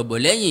jomitoro ọ̀rọ̀ bọ̀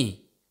lẹ́yìn.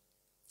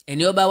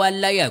 ẹni ọba wa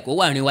láyà kó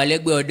wà rìn wa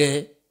lẹ́gbẹ́ ọdẹ.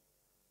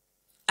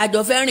 àjọ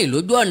fẹ́ rìn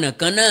lójú ọ̀nà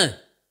kan náà.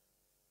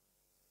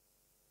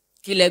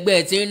 kí lẹgbẹ́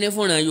tí ń ní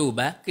fúnran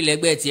Yorùbá kí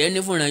lẹgbẹ́ tí ẹ ní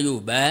fúnran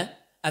Yorùbá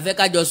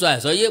afẹ́kájọ sọ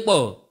àsọyé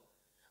pọ̀.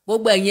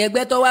 gbogbo ẹ̀yin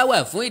ẹgbẹ́ tó wá wà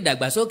fún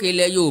ìdàgbàsókè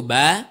ilẹ̀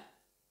Yorùbá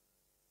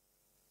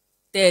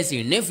tẹ́ ẹ sì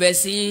nífẹ̀ẹ́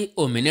sí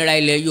òmìnira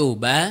ilẹ̀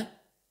Yorùbá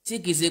tí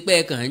kìí ṣe pé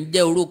ẹ kàn ń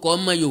jẹ́ orúkọ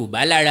ọmọ Yorùbá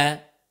lára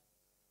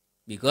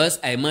because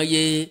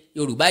àìmọye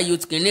Yorùbá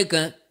youth kínní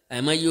kan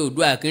àìmọye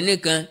Oòduà kínní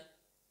kan.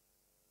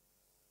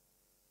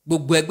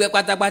 gbogbo ẹgbẹ́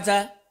pátápátá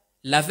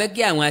la fẹ́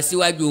kí àwọn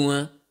aṣíwájú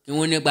wọn kí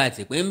wọ́n nípa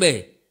àtìpín bẹ̀.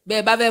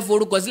 bẹ́ẹ̀ bá fẹ́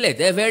forúkọ sílẹ̀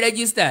tẹ́ fẹ́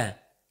rẹ́gísítà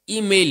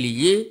ímeèlì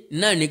yìí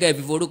náà ní ká ẹ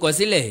fi forúkọ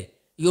sílẹ̀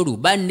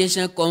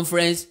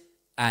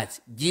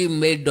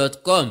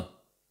yorubanationconference@gmail.com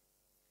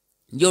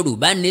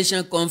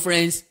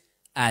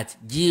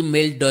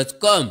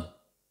yorubanationconference@gmail.com.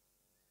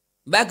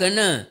 bákan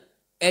náà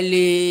ẹ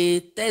lè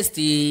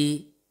tẹ́sítì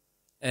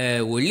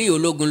wòlíì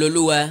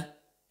Ológunlolúwa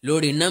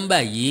lórí nọ́mbà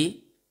yìí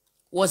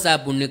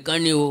WhatsApp nìkan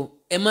ni o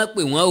ẹ má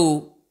pè wọ́n o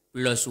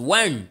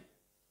 +1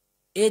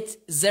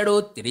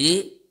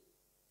 803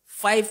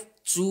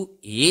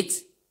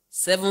 528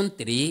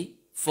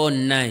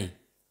 7349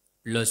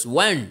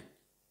 +1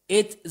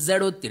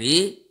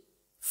 803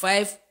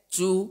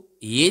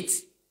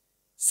 528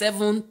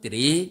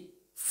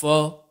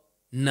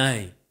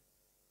 7349.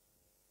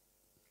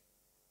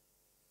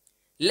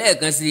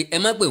 lẹ́ẹ̀kan sí ẹ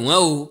má pè wọ́n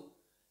o.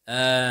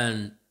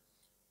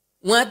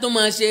 wọ́n á tún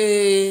máa ṣe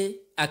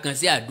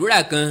àkànṣe àdúrà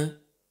kan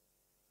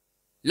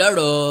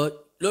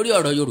lórí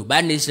ọ̀rọ̀ Yorùbá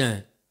Nation.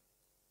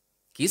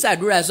 kì í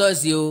ṣàdúrà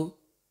ṣọ́ọ̀ṣì o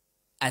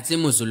àti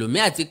mùsùlùmí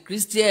àti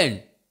christian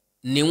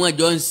ni wọ́n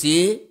jọ ń ṣe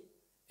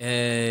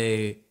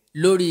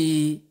lórí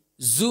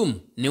Zoom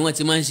ni wọ́n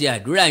ti máa ń ṣe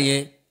àdúrà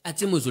yẹn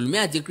àti mùsùlùmí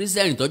àti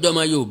christian tọ́jọ́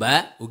ọmọ Yorùbá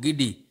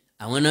ògidì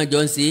àwọn náà jọ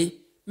ń ṣe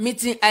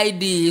meeting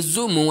ID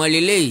Zoom wọn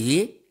lélẹ́yìí.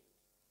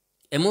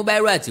 ẹ mú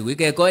báírò àtìwé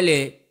kẹ́kọ́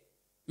lẹ̀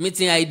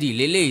meeting ID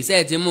lélẹ́yìí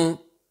sẹ́ẹ̀ ti mú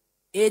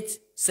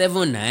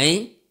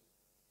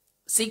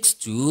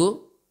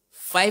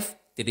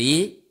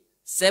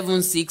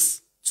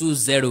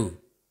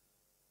 87962537620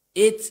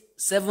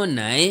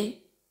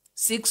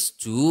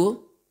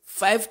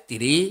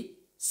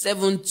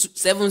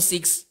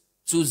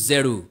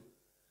 87962537620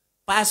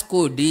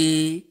 passcode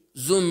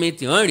Zoom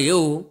meeting ọ̀hún rèé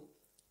o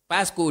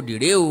passcode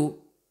rèé o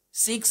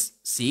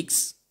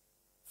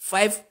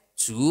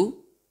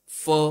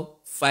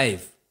 665245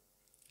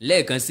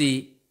 lẹ́ẹ̀kan sí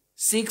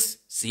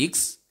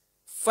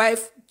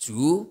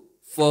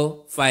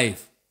 665245.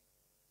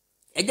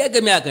 ẹ jẹ́ kí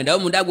mi Àkàndá ó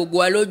mú dá gbogbo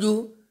wa lójú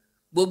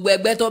gbogbo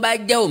ẹgbẹ́ tó bá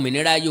jẹ́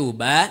òmìnira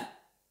Yorùbá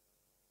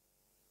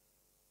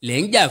lè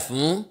ń jà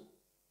fún.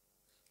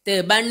 tẹ́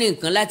ẹ bá ní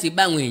nǹkan láti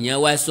bá àwọn èèyàn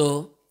wa sọ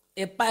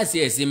ẹ pàṣẹ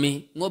ẹ̀ sí mi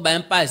wọ́n bá ń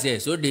pàṣẹ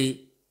ẹ̀ sóde.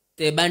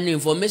 tẹ́ ẹ bá ní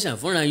information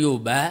fúnra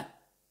Yorùbá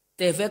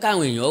tẹ́ ẹ fẹ́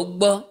káwọn èèyàn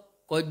gbọ́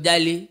kó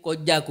jálé kó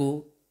jáko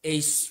ẹ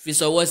fi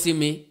ṣọwọ́ sí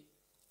mi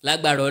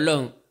lágbára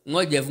Ọlọ́run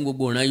wọ́n jẹ́ fún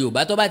gbogbo ìran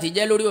Yorùbá tó bá ti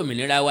jẹ́ lórí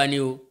òmìnira wa ni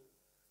o.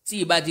 tí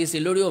ìbá ti ṣe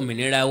lórí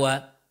òmìnira wa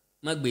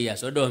má gbé yà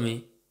sọ́dọ̀ mi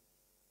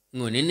n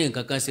ò ní ní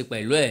nǹkan kan ṣe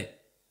pẹ̀lú ẹ̀.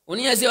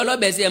 Oníyànsí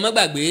ọlọ́bẹ̀ sí ẹ má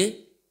gbàgbé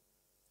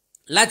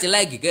láti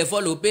láìkì kẹ́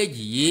fọ́lọ̀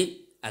péèjì yìí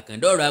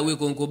Àkàndá Ọ̀rọ̀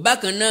Awíkonko.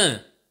 Bákan náà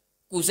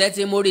kùsẹ́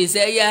tí mo rí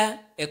iṣẹ́ yá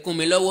ẹ kún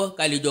mi lọ́wọ́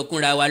ká lè jọ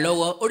kúnra wa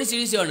lọ́wọ́.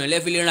 Oríṣiríṣi ọ̀nà lẹ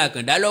fi lè ran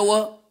Àkàndá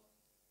lọ́wọ́.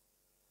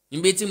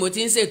 Níbi tí mo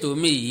ti ń ṣètò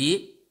mi yìí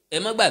ẹ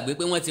má gbàgbé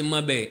pé wọ́n ti mọ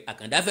bẹ̀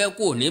Àkàndá fẹ́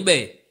kú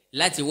níbẹ̀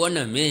láti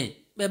wọ́nà míì.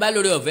 Bẹ́ẹ̀ bá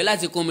lórí ọ̀fẹ́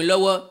láti kún mi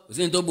lọ́wọ́ kò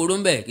sí ní tó burú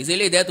ń bẹ̀ kì í ṣe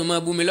eléyìí tẹ́tùn mọ́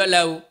bú mi lọ́la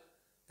o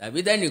tàbí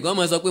tẹ́nìkan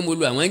mọ́ sọ pé mo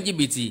lu àwọn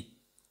jìbìtì.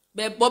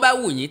 Bẹ́ẹ̀ bọ́ bá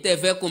wù yín tẹ́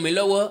fẹ́ kún mi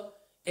lọ́wọ́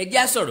ẹ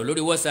já sọ̀rọ̀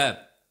lórí WhatsApp.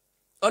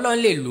 Ọlọ́run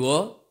lè lò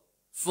ọ́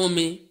fún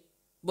mi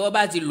bọ́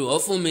bá ti lò ọ́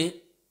fún mi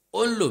ó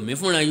ń lò mí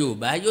fúnra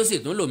Yorùbá yóò sì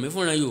tún lò mí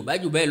fúnra Yorùbá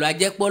jù bẹ́ẹ̀ lọ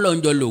ajẹ́pọ́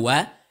lọ́njọ́ lò wá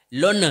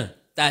lọ́nà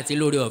tá a ti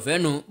lórí ọ̀fẹ́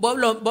nu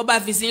bọ́ bá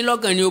fi sí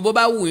lọ́kàn ni o bọ́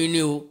bá wù yín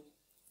ni o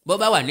bọ́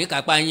bá wà ní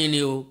kápá yín ni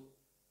o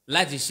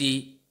láti ṣe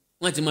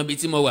wọ́n ti mọ ibi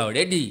tí mo wà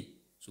already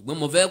ṣùgbọ́n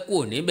mo fẹ́ kú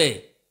níbẹ̀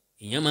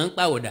èèyàn máa ń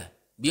pàwọ̀dà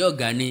bí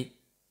ọ̀gá ni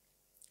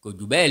kò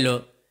jù bẹ́ẹ̀ lọ.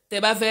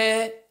 Tẹ́ bá fẹ́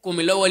kún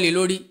mi lọ́wọ́ lé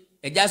lórí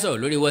ẹ já sọ̀rọ̀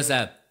lórí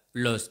WhatsApp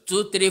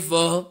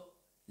 +234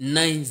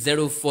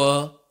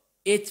 904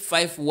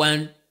 851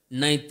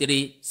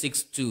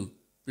 9362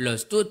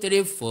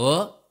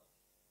 +234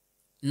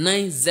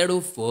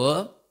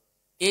 904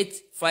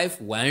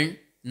 851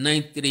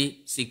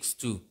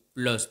 9362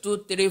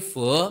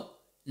 +234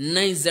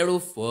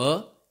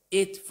 904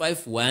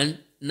 851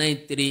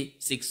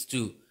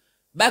 9362.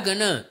 Bákan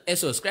náà ẹ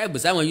subscribe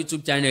sáwọn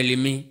YouTube channel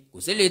mi kò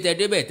sí lè tẹ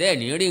débẹ̀ tẹ́ ẹ̀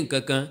ní rí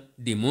nǹkan kan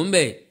dìmú ń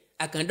bẹ̀.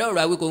 Àkàndá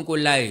Ọ̀rọ̀ Awíkonko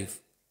live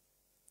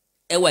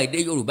ẹwà èdè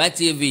Yorùbá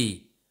TV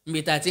níbi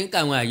tá a ti ń ka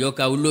àwọn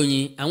àyọkà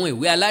olóyin àwọn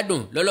ìwé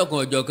aládùn lọ́lọ́kan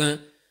ọ̀jọ̀kan.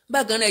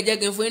 Bákan náà ẹ jẹ́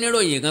kí n fún yín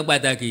níròyìn kan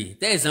pàtàkì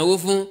tẹ́ ẹ̀ sanwó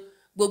fún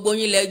gbogbo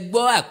yín lẹ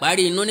gbọ́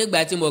àparí inú nígbà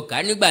tí mo kà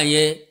á nígbà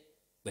yẹn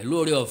pẹ̀lú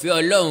oore ọ̀fẹ́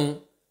Ọlọ́run.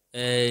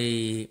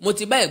 Mo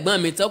ti bá ẹ̀gbọ́n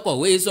mi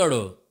tọkọ̀wé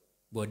sọ̀rọ̀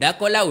Bọ̀dá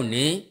Kọ́lá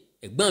Òní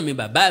ẹ̀gbọ́n mi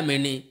bàbá mi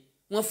ni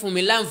wọ́n fún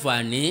mi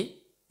láǹfààní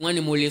wọ́n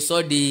ní mo lè sọ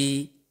di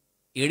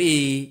eré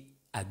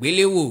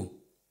àgbéléwò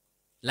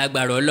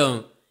lágbára Ọlọ́run.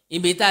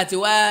 Ibi tá a ti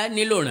wá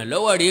nílò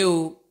ìrànlọ́wọ́ rèé o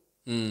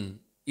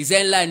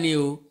iṣẹ́ ńlá ni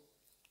o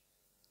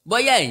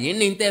bóyá ẹ̀yin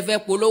ní tẹ́ fẹ́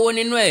polówó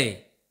nínú ẹ̀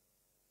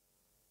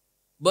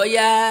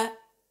bóyá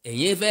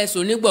ẹ̀yin fẹ́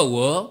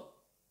sonígbọ̀wọ́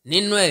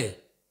nínú ẹ̀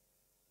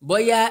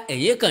bóyá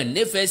ẹ̀yin kàn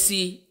nífẹ̀ẹ́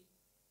sí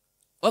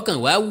ọkàn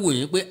wá wù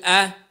yín pé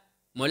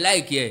mo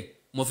láìkí ẹ̀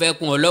mo fẹ́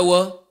kún ọ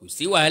lọ́wọ́ kò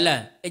sí wàhálà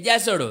ẹ já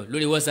sọ̀rọ̀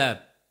lórí WhatsApp.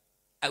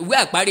 Ìwé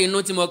àparí inú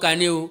tí mo kà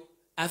ní o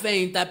a fẹ́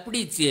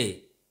interpret ẹ̀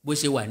bó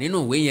ṣe wà nínú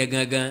ìwé yẹn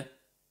gangan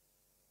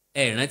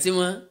ẹ rántí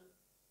mọ́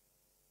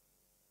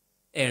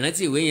ẹ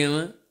rántí ìwé yẹn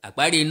mọ́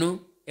àparí inú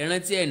ẹ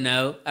rántí ẹ̀ náà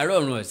ará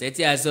ọ̀run ọ̀sẹ̀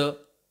tí a sọ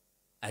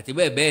àti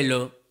bẹ́ẹ̀ bẹ́ẹ̀ lọ.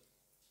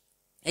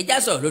 Ẹ já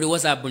sọ̀rọ̀ lórí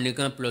WhatsApp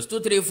nìkan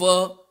 +234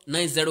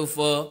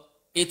 904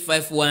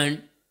 851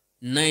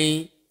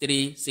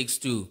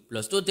 9362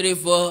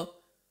 +234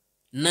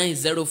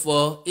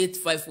 904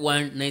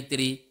 851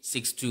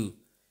 9362.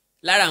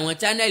 Lára àwọn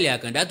chánẹ́ẹ̀lì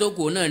Àkàndá tó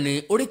kù náà ni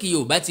Oríkì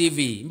Yorùbá TV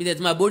bí tẹ́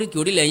ti máa bóríkì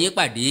orílẹ̀ yín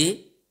pàdé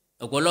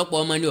ọ̀pọ̀lọpọ̀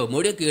ọmọ ni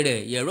ọ̀mọ́ríkì rẹ̀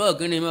yẹ̀rọ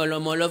ọ̀gínní mi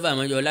ọlọ́mọ ọlọ́fà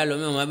àmọ́jọ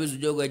lálọ́mí ọmọ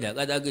abísùjọ́gọ̀ ẹ̀jà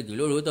kátàkìtì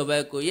lóru tó bá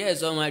kó yẹ́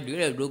ẹ̀sọ́ ọmọ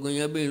adìrẹ̀ ìdógún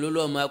yan bíi lólú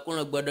ọmọ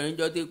akúràn gbọdọ̀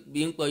níjọ́ tí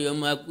bí ń pọyọ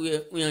ọmọ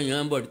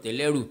akúyàn bọ̀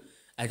tẹ̀lẹ́rù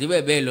àti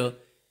bẹ́ẹ̀ bẹ́ẹ̀ lọ.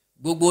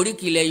 Gbogbo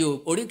oríkì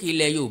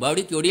ilẹ̀ Yorùbá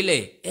oríkì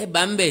orílẹ̀ ẹ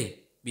bá ń bẹ̀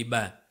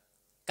bìbà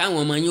káwọn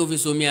ọmọ yín ó fi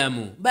somi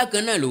àmù.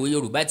 Bákan náà lòwe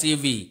Yorùbá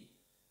TV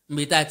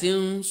níbi tá a ti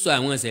ń sọ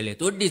àwọn ìṣẹ̀lẹ̀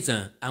tó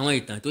dìtàn àwọn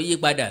ìtàn tó yí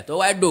padà tó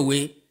wá dòwe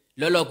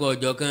lọ́lọ́kan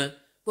ọ̀jọ̀kan.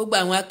 Gbogbo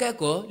àwọn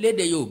akẹ́kọ̀ọ́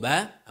lédè Yorùbá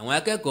àwọn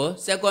akẹ́kọ̀ọ́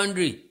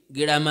sẹ́kọ́ndìrì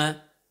girama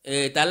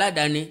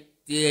taládàáni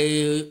ti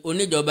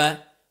oníjọba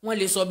wọ́n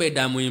lè sọ bẹ́ẹ̀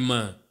dààmú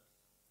ìmọ̀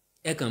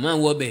ẹ kàn máa ń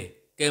wọ bẹ̀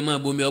kẹ́ ẹ máa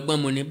bomi ọgbọ́n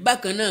mu ni.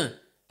 Bákan náà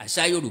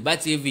àṣà Yorùbá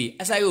TV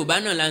àṣà Yorùbá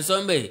náà là ń sọ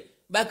ń bẹ̀.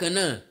 Bákan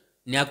náà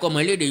ní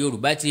akọ́mọlédè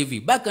Yorùbá TV.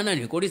 Bákan náà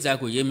ní Kórìíta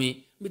Kò Yé Mi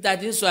bí tá a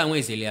ti ń sọ àwọn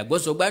ìṣẹ̀lẹ̀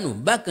àgbọ́sọgbánù.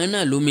 Bákan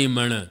náà lómi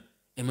ìmọ̀ràn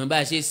ẹ̀mọ́ bá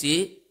a ṣe ṣe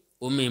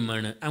omi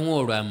ìmọ̀ràn àwọn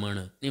ọ̀rọ̀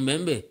àmọ̀ràn ní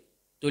bẹ́ẹ̀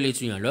tó lè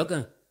tuyàn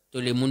lọ́kàn tó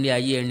lè mú ní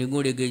ayé ẹni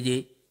gún régéje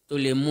tó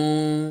lè mú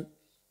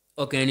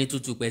ọkàn ẹni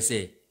tutù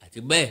pẹ̀sẹ̀ àti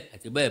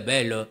bẹ́ẹ̀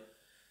bẹ́ẹ̀ lọ.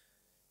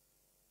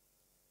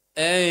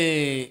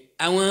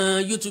 Àwọn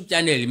YouTube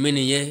channel mi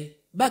nìyẹn.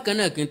 Bákan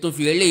náà kí n tó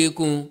fi eléyìí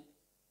kún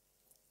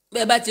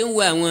bẹ́ẹ̀ bá ti ń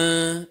wo àwọn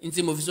n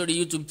tí mo fi sórí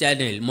YouTube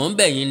channel mò ń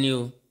bẹ̀ yín ni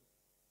o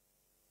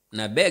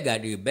na beg I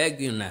dey beg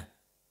na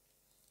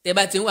tẹ́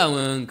bá ti ń wo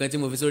àwọn nǹkan tí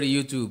mo fi sórí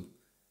YouTube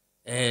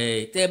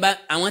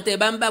àwọn tẹ́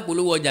bá ń bá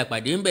polówó ọjà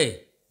pàdé ń bẹ̀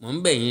mò ń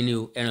bẹ̀ yín ni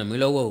o ẹ ràn mí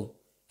lọ́wọ́ o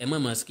ẹ má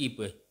máa skip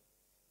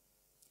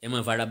ẹ má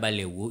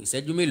farabalẹ̀ wò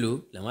ìṣẹ́jú mélòó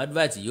làwọn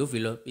advert yóò fi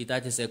lọ bíi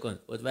 30 seconds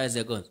 45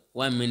 seconds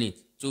 1 minute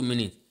 2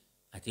 minutes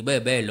àti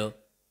bẹ́ẹ̀ bẹ́ẹ̀ lọ.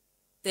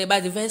 Tẹ́ bá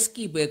ti fẹ́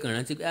skip ẹ kàn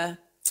rántí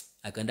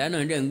Àkàndá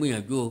náà dẹ̀ ń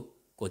gbìyànjú o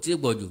kò tí ì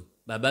pọ̀ jù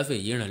bàbá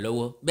fèyí ràn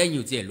lọ́wọ́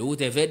bẹ́yìn ò tiẹ̀ lówó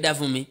tẹ́ fẹ́ dá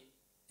fún mi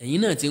ẹ̀yin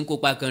náà ti ń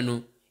kópa kanu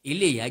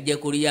ilé ìyá jẹ́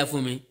kóríyá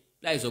fún mi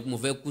láì sọ pé mo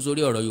fẹ́ kú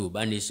sórí ọ̀rọ̀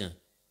Yorùbá nation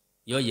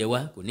yọ yẹ wá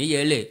kò ní yẹ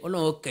lẹ̀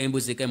Ọlọ́run kẹ́yìn bó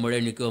ṣe kẹ́mọ rẹ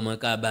ní kí ọmọ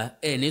ká bá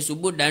ní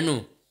ṣubú dànù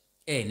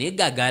ní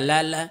gàgà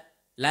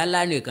lálá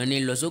nìkan ní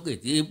lọ sókè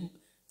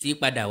tí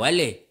padà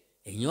wálẹ̀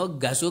ẹ̀yin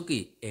ọ̀gá sókè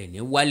ẹ̀ ní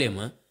wálẹ̀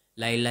mọ́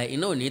láìláì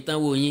iná ò ní tán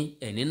wo yín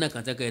ẹ̀ ní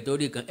nàkàntàkẹ́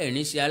torí kan ẹ̀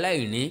ní ṣe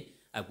aláìní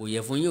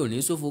àpòyẹ̀fun yín ò ní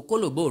ṣòfò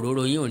kólòbó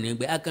òróró yín ò ní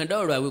gbẹ àkàndá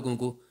ọ̀rọ̀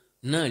Awíkonko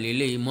náà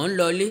lélẹ́yìí mò ń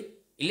lọ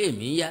ilé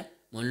mi ń yá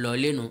mò ń lọ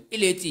lẹ́nu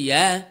ilé ti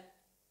yá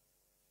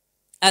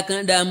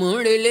àkàndá mò ń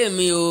relé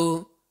mi o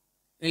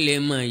ilé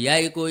mọ̀ ìyá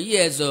Ìkòyí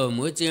ẹ̀sọ̀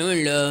mo ti ń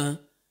lọ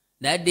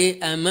dádé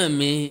àmọ́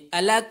mi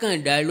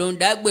alákàndá ló ń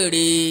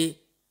dágbére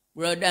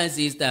brother and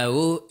sister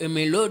o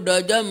èmi ló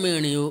dọjọ́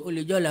mìíràn o ó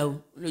lè jọ́ la o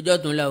ó lè jọ́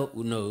tún la o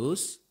who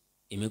knows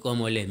èmi kọ́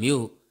ọmọ ọlẹ̀ mi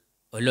o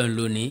ọlọ́run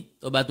ló ní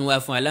tó bá tún wá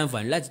fún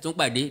aláǹfààní láti tún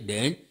pàdé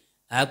then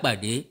á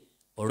pàdé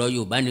ọ̀rọ̀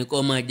Yorùbá ni kó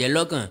máa jẹ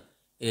lọ́kàn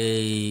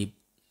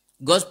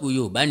gospel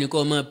Yorùbá ni kó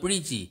máa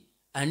preach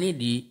I need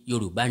the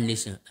Yorùbá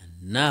nation and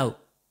now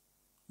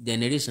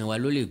generation wa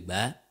ló lè gbà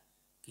á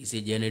kì í ṣe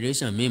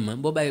generation mi mọ́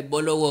bó bá bọ́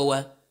lọ́wọ́ wa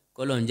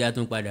kọ́lọ́njá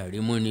tún padà rí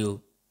mú ni o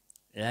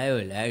láyọ̀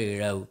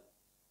láríra o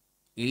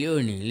ilé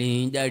òní lè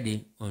ń jáde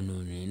ọ̀nà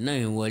òní náà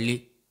ń wọlé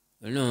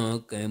ọlọ́run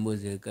kan bó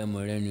ṣe ká mọ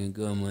rẹ́nu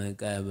kí ọmọ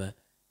káàbà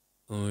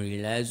òun rí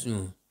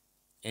lásùn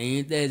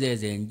ẹ̀yin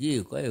tẹ́sẹ̀sẹ̀ ń jí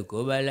ìkọ́ èkó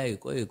bá láì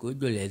kọ́ èkó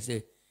jò lẹ́sẹ̀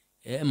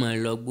ẹ máa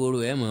lọ gbòòrò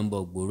ẹ máa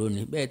bọ̀ gbòòrò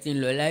ni bẹ́ẹ̀ tí ń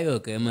lọ láyọ̀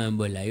kẹ́ máa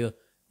bọ̀ láyọ̀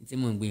tí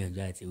mò ń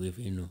gbìyànjú àti ìwé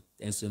fi nù.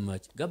 Thanks so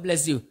much. God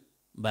bless you.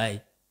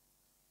 Bye.